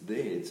this is there.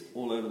 It's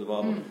all over the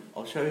Bible.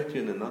 I'll show it to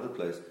you in another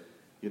place.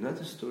 You know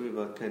the story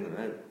about Cain and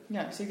Abel?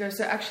 Yeah, so you go,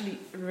 so actually,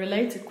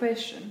 related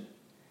question.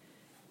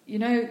 You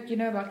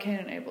know about Cain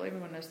and Abel.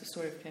 Everyone knows the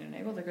story of Cain and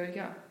Abel. They go,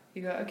 yeah.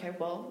 You go, okay,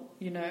 well,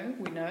 we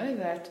know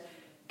that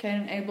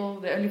Cain and Abel,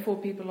 the only 4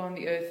 people on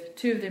the earth,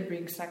 2 of them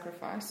bring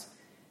sacrifice,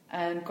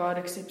 and God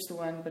accepts the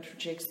one but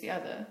rejects the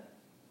other.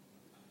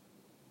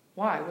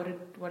 Why?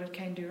 What did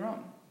Cain do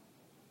wrong?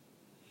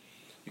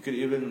 You could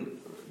even,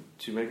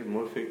 to make it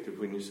more effective,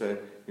 when you say,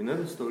 you know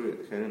the story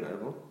of Cain and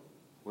Abel?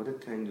 What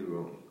did Cain do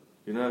wrong?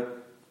 You know,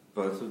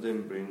 both of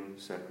them bring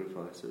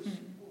sacrifices.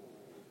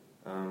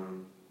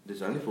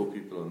 There's only 4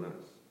 people on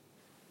earth.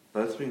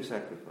 Both bring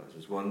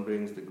sacrifices. One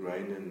brings the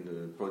grain and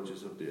the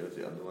produce of the earth.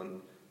 The other one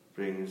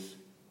brings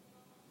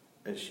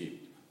a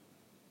sheep.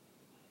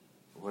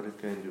 What did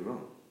Cain do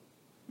wrong?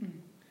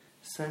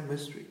 Same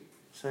mystery.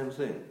 Same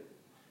thing.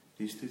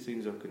 These 2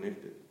 things are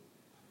connected.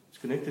 It's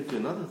connected to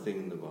another thing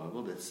in the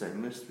Bible, that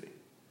same mystery.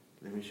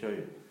 Let me show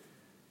you.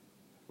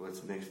 What's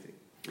the next thing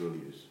we'll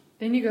use?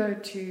 Then you go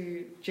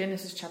to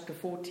Genesis chapter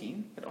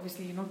 14, but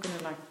obviously you're not going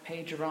to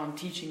page around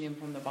teaching them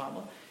from the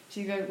Bible. So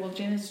you go, well,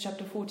 Genesis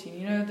chapter 14,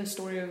 you know the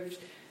story of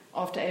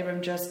after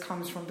Abram just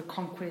comes from the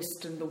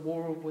conquest and the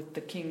war with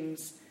the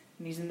kings,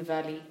 and he's in the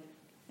valley,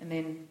 and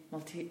then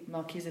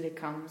Melchizedek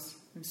comes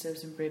and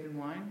serves him bread and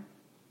wine.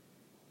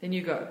 Then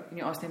you go and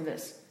you ask them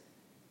this.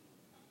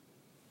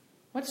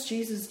 What's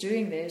Jesus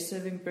doing there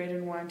serving bread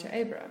and wine to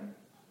Abraham?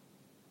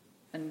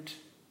 And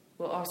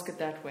we'll ask it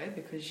that way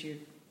because you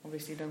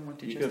obviously don't want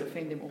to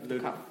offend him off the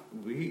cuff.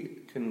 We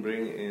can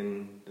bring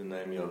in the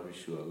name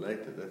Yahushua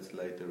later. That's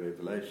later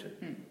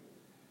revelation.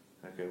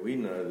 Okay, we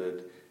know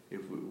that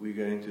if we're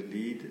going to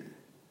lead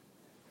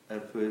a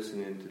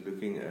person into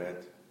looking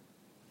at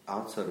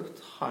outside of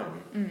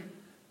time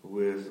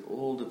with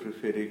all the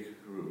prophetic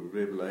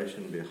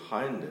revelation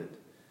behind it,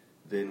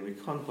 then we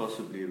can't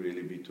possibly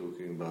really be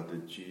talking about the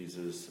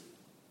Jesus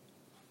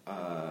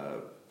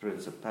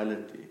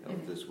principality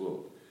of this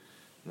world.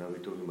 Now we're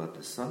talking about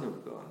the Son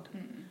of God.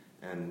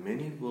 And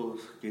many will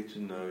get to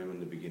know him in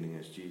the beginning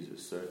as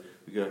Jesus. So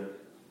we go,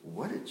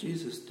 what did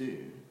Jesus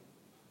do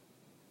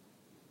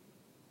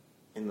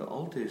in the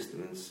Old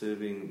Testament,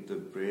 serving the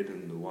bread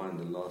and the wine,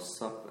 the Last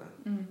Supper,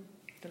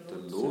 the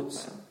Lord's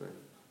Supper,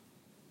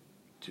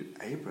 to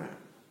Abraham?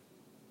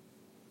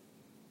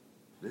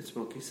 That's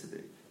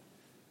Melchizedek.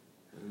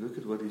 Look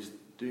at what he's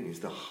doing.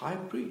 He's the high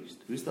priest.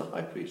 Who's the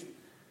high priest?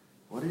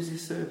 What is he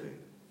serving?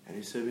 And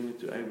he's serving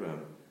it to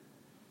Abraham.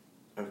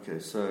 Okay,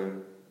 so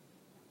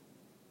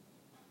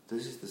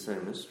this is the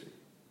same mystery.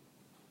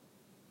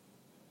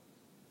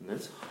 And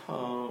that's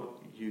how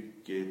you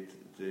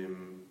get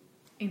them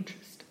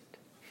interested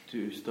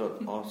to start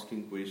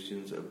asking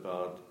questions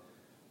about,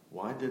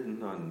 why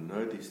didn't I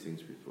know these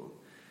things before?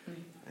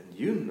 And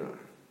you know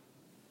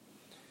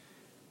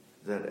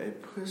that a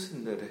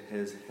person that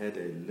has had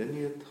a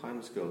linear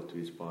timescale to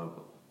his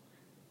Bible,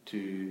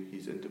 to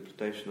his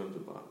interpretation of the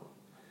Bible,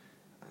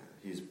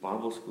 his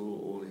Bible school,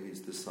 all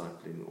his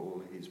discipling,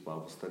 all his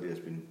Bible study has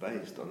been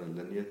based on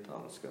a linear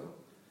timescale,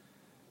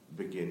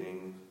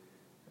 beginning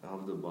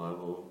of the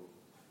Bible,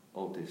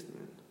 Old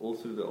Testament, all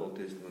through the Old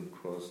Testament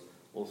cross,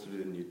 all through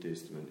the New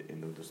Testament,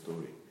 end of the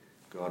story.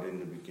 God in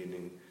the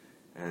beginning,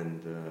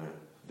 and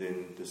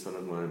then the Son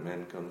of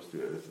Man comes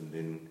to earth, and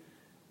then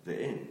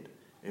the end.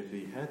 if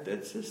he had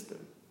that system,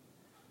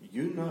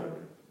 you know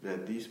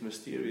that these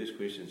mysterious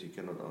questions he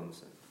cannot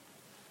answer.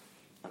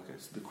 Okay,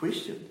 so the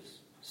questions,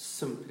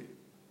 simply,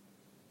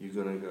 you're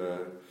going to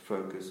go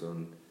focus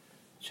on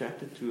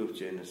chapter 2 of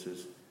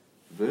Genesis,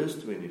 verse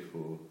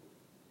 24.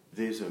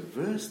 There's a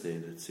verse there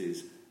that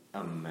says,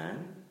 a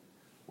man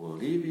will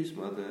leave his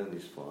mother and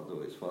his father,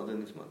 or his father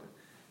and his mother,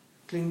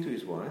 cling to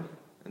his wife,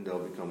 and they'll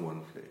become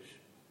one flesh.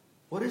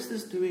 What is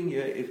this doing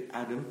here if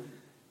Adam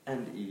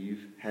and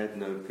Eve had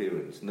no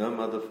parents, no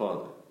mother,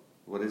 father?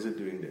 What is it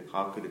doing there?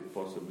 How could it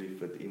possibly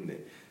fit in there?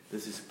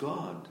 This is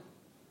God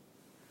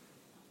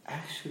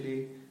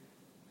actually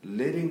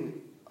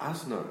letting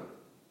us know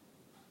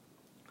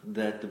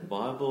that the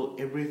Bible,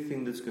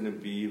 everything that's going to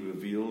be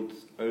revealed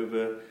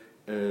over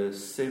a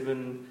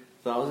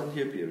 7,000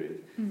 year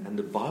period, and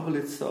the Bible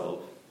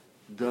itself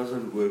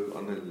doesn't work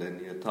on a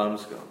linear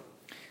timescale.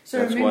 So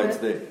that's remember, why it's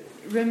there.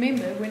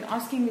 Remember, when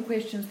asking the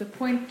questions, the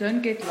point,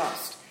 don't get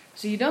lost.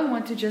 So you don't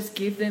want to just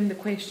give them the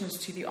questions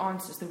to the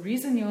answers.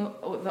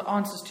 The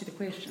answers to the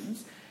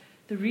questions.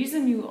 The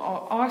reason you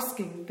are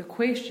asking the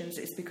questions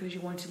is because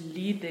you want to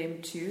lead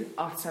them to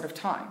outside of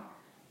time,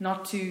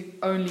 not to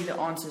only the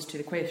answers to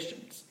the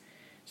questions.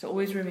 So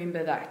always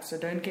remember that. So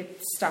don't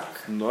get stuck.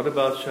 It's not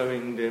about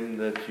showing them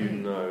that you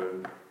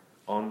know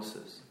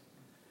answers.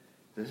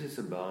 This is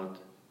about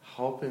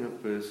helping a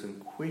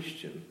person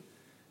question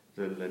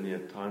the linear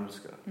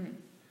timescale.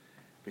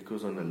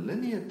 Because on a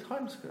linear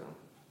timescale,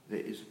 there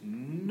is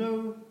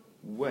no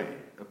way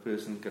a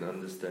person can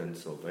understand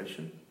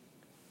salvation,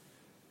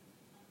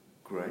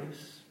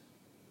 grace.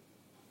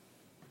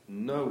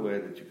 No way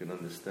that you can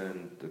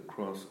understand the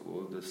cross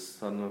or the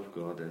Son of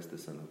God as the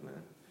Son of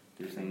Man.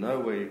 There's no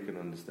way you can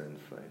understand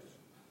faith.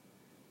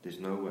 There's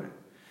no way.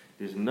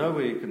 There's no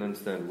way you can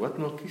understand what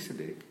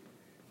Melchizedek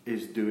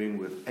is doing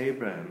with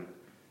Abraham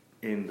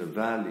in the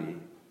valley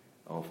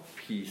of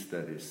peace,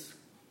 that is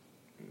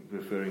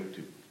referring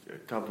to a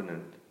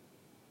covenant.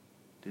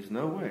 There's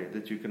no way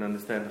that you can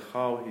understand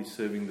how he's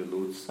serving the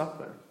Lord's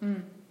Supper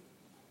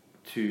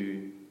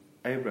to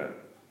Abraham.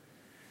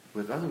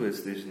 With other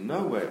words, there's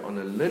no way on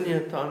a linear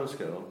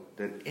timescale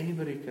that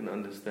anybody can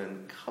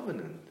understand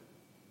covenant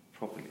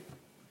properly.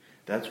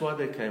 That's why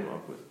they came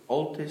up with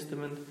Old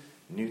Testament,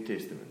 New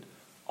Testament,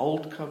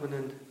 Old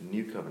Covenant,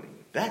 New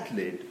Covenant. That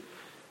led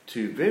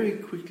to very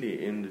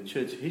quickly in the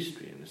church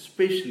history, and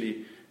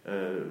especially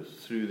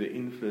through the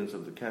influence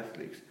of the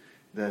Catholics,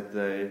 that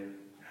they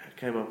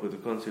came up with a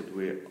concept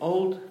where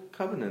Old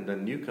Covenant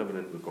and New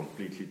Covenant were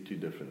completely two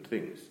different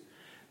things.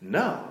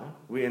 Now,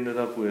 we ended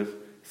up with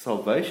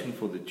salvation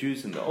for the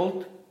Jews in the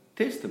Old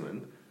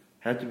Testament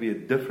had to be a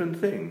different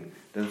thing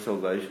than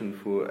salvation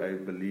for a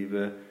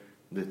believer,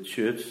 the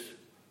church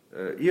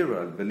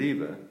era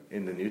believer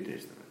in the New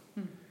Testament.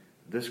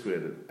 This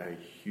created a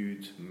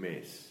huge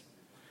mess.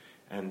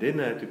 And then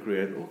they had to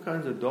create all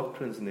kinds of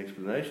doctrines and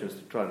explanations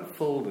to try and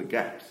fill the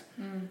gaps.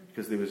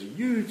 Because there was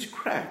huge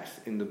cracks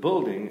in the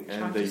building,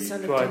 and they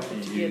tried to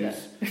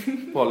use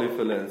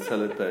polyfill and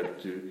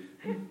sellotape to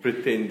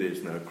pretend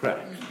there's no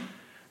cracks.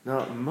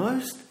 Now,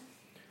 most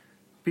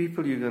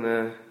people you're going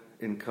to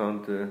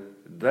encounter,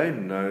 they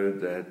know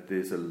that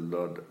there's a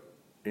lot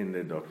in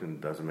their doctrine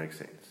that doesn't make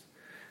sense.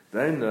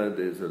 They know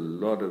there's a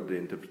lot of the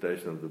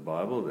interpretation of the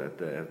Bible that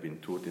they have been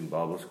taught in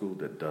Bible school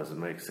that doesn't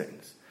make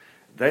sense.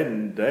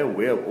 They're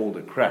aware of all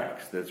the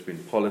cracks that's been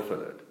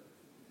polyfilled.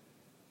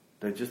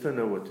 They just don't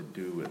know what to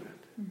do with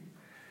it.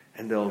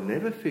 And they'll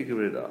never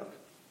figure it out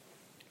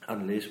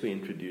unless we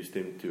introduce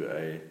them to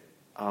a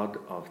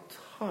out of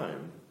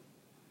time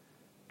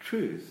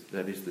truth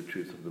that is the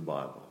truth of the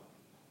Bible.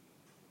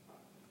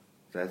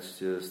 That's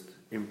just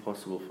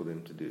impossible for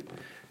them to do.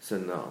 So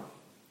now,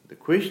 the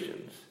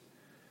questions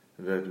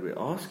that we're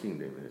asking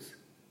them is,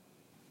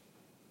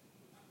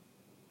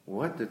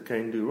 what did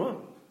Cain do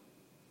wrong?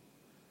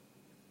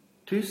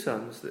 2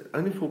 sons,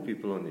 only 4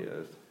 people on the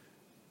earth.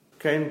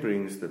 Cain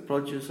brings the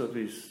produce of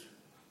his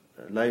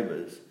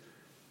labors,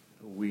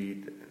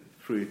 wheat,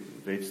 fruit,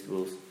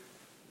 vegetables.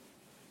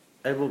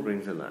 Abel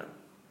brings a lamb.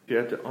 If you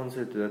have to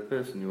answer to that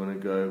person, you want to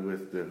go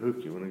with the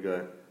hook. You want to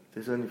go,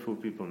 there's only 4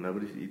 people,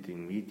 nobody's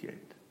eating meat yet.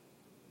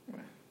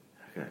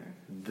 Okay,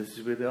 this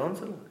is where the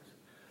answer lies.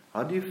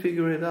 How do you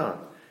figure it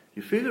out?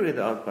 You figure it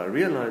out by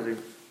realizing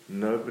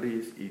nobody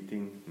is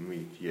eating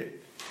meat yet.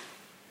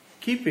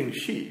 Keeping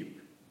sheep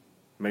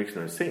makes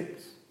no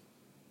sense.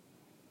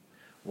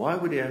 Why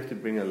would he have to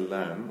bring a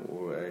lamb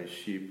or a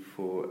sheep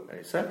for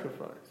a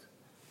sacrifice?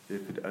 There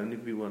could only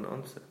be one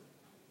answer.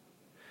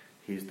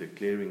 He's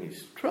declaring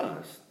his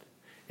trust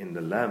in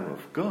the Lamb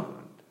of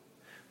God,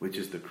 which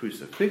is the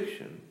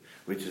crucifixion,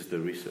 which is the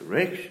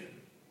resurrection,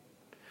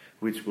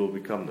 which will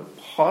become the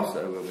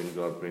Passover when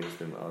God brings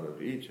them out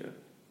of Egypt.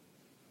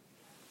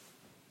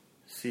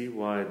 See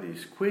why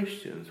these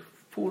questions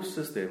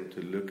forces them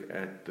to look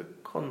at the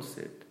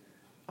concept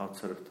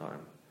outside of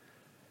time.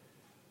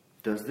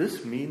 Does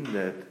this mean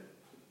that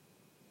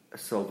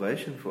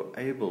salvation for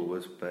Abel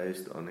was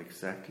based on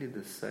exactly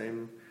the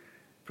same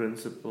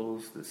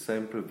principles, the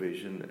same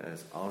provision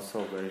as our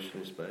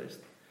salvation is based?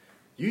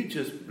 You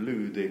just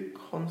blew the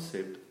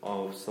concept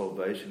of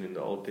salvation in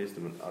the Old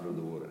Testament out of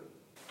the water.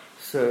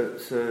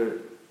 So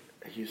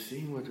you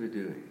seeing what we're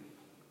doing?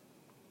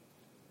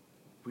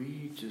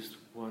 We just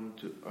want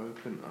to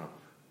open up.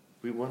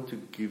 We want to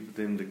give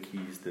them the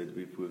keys that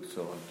we've worked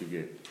so hard to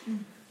get.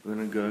 We're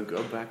going to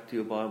go back to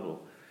your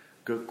Bible.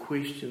 Go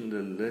question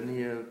the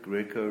linear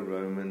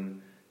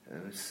Greco-Roman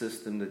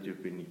system that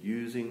you've been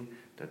using,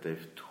 that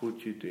they've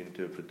taught you to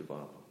interpret the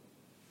Bible.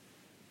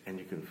 And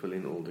you can fill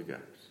in all the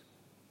gaps.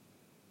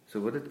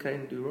 So what did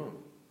Cain do wrong?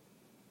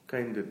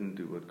 Cain didn't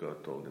do what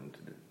God told him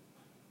to do.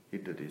 He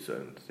did his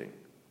own thing.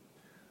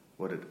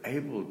 What did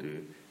Abel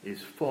do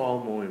is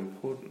far more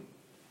important.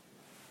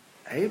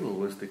 Abel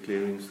was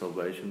declaring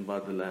salvation by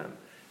the Lamb.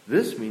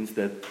 This means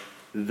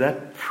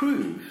that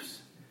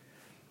proves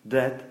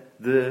that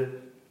the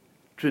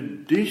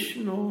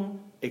traditional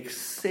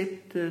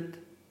accepted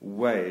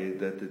way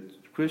that the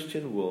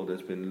Christian world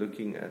has been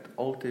looking at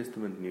Old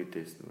Testament, New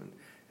Testament,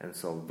 and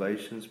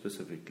salvation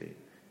specifically,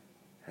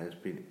 has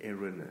been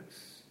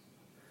erroneous,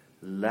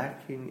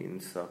 lacking in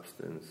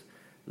substance,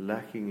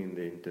 lacking in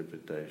the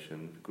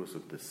interpretation because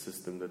of the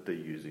system that they're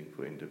using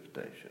for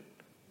interpretation.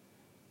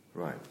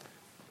 Right.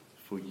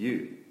 For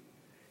you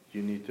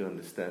need to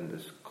understand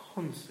this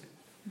concept,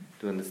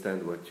 to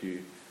understand what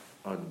you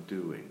are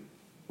doing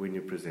when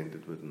you're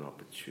presented with an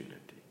opportunity.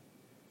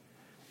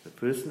 The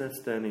person that's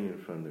standing in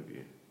front of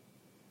you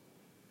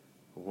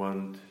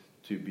want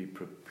to be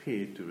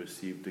prepared to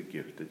receive the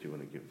gift that you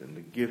want to give them.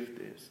 The gift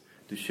is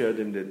to show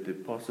them that the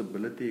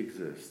possibility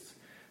exists,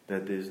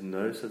 that there's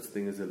no such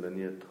thing as a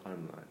linear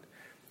timeline,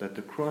 that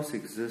the cross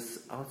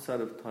exists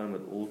outside of time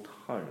at all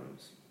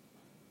times.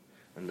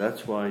 And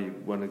that's why you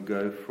want to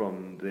go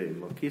from there.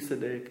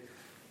 Melchizedek,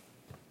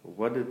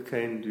 what did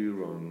Cain do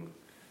wrong?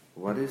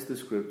 What is the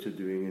scripture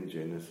doing in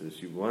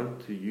Genesis? You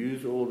want to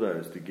use all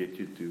those to get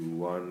you to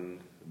one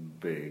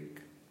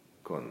big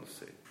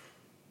concept.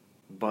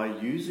 By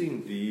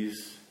using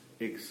these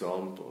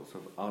examples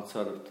of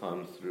outside of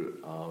time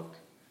throughout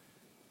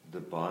the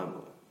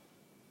Bible,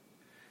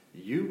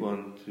 you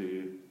want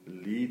to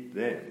lead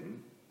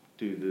them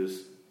to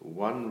this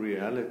one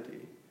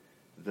reality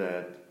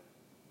that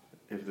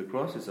if the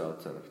cross is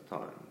outside of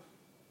time,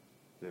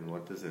 then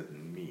what does it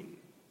mean?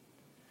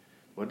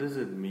 What does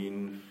it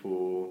mean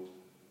for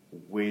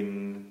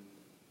when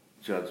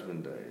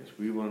Judgment Day is?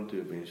 We want to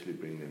eventually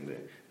bring them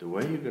there. The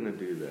way you're going to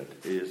do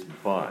that is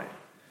by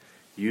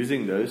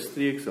using those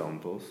three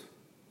examples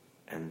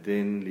and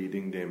then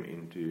leading them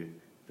into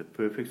the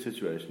perfect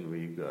situation where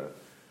you go.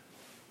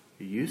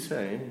 You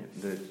say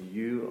that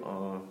you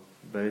are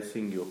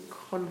basing your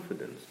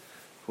confidence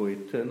for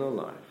eternal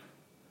life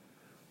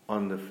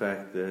on the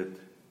fact that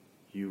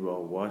you are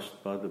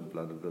washed by the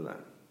blood of the Lamb.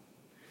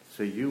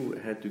 So you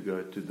had to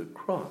go to the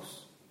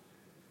cross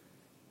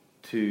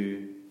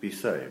to be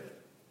saved.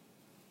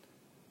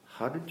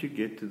 How did you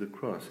get to the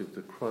cross if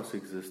the cross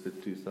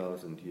existed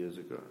 2,000 years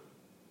ago?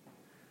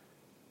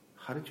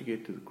 How did you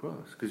get to the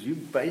cross? Because you're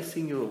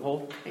basing your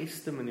whole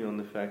testimony on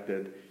the fact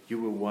that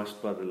you were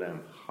washed by the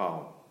Lamb.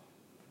 How?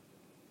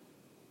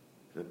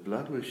 The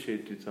blood was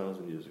shed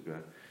 2,000 years ago.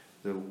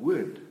 The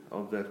wood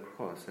of that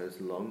cross has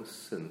long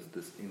since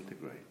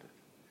disintegrated.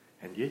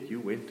 And yet you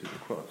went to the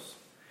cross.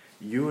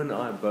 You and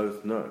I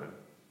both know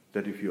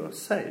that if you are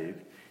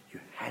saved, you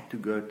had to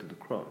go to the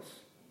cross.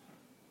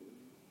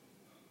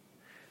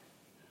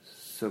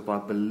 So by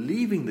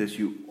believing this,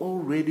 you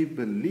already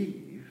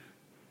believe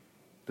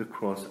the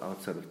cross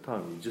outside of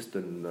time. You just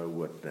didn't know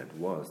what that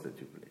was that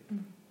you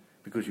believed.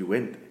 Because you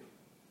went there.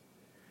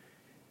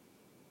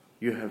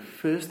 You have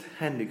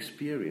first-hand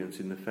experience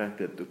in the fact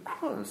that the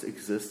cross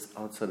exists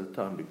outside of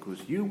time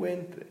because you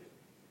went there.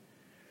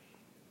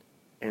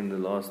 In the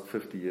last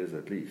 50 years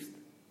at least,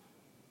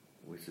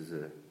 which is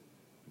a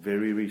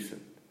very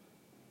recent.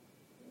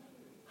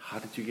 How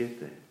did you get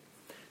there?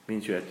 It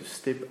means you had to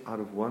step out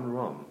of one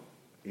realm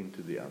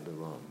into the other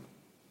realm.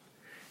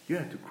 You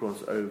had to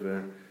cross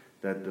over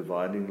that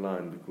dividing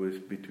line because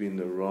between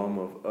the realm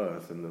of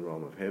earth and the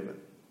realm of heaven.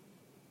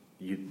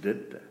 You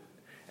did that.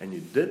 And you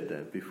did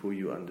that before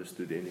you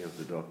understood any of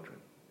the doctrine.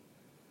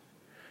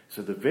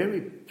 So the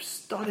very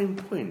starting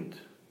point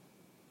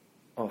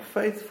of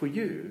faith for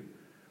you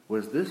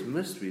was this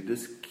mystery,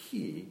 this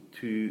key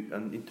to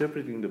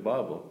interpreting the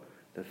Bible,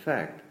 the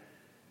fact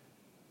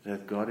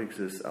that God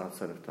exists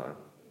outside of time.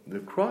 The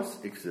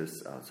cross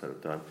exists outside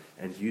of time,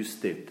 and you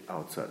stepped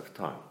outside of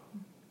time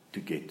to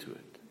get to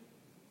it.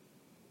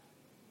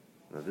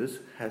 Now this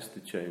has to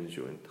change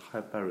your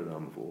entire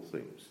paradigm of all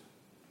things.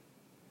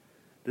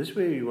 This is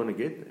where you want to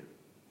get there.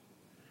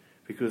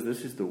 Because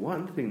this is the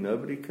one thing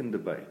nobody can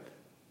debate.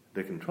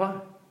 They can try.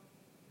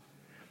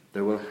 They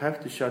will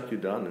have to shut you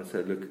down and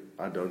say, look,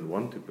 I don't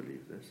want to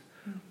believe this.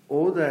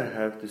 Or they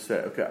have to say,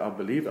 okay, I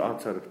believe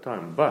outside of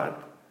time,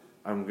 but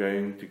I'm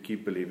going to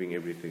keep believing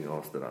everything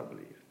else that I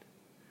believed.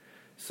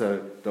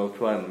 So they'll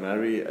try and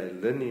marry a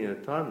linear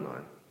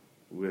timeline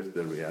with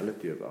the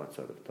reality of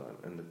outside of time.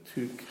 And the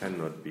two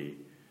cannot be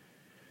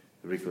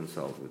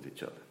reconciled with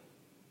each other.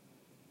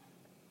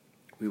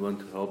 We want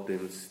to help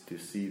them to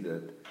see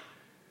that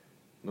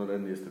not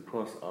only is the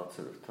cross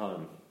outside of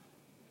time,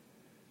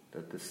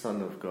 that the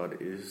Son of God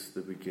is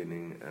the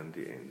beginning and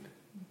the end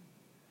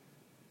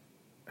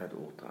at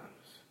all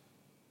times.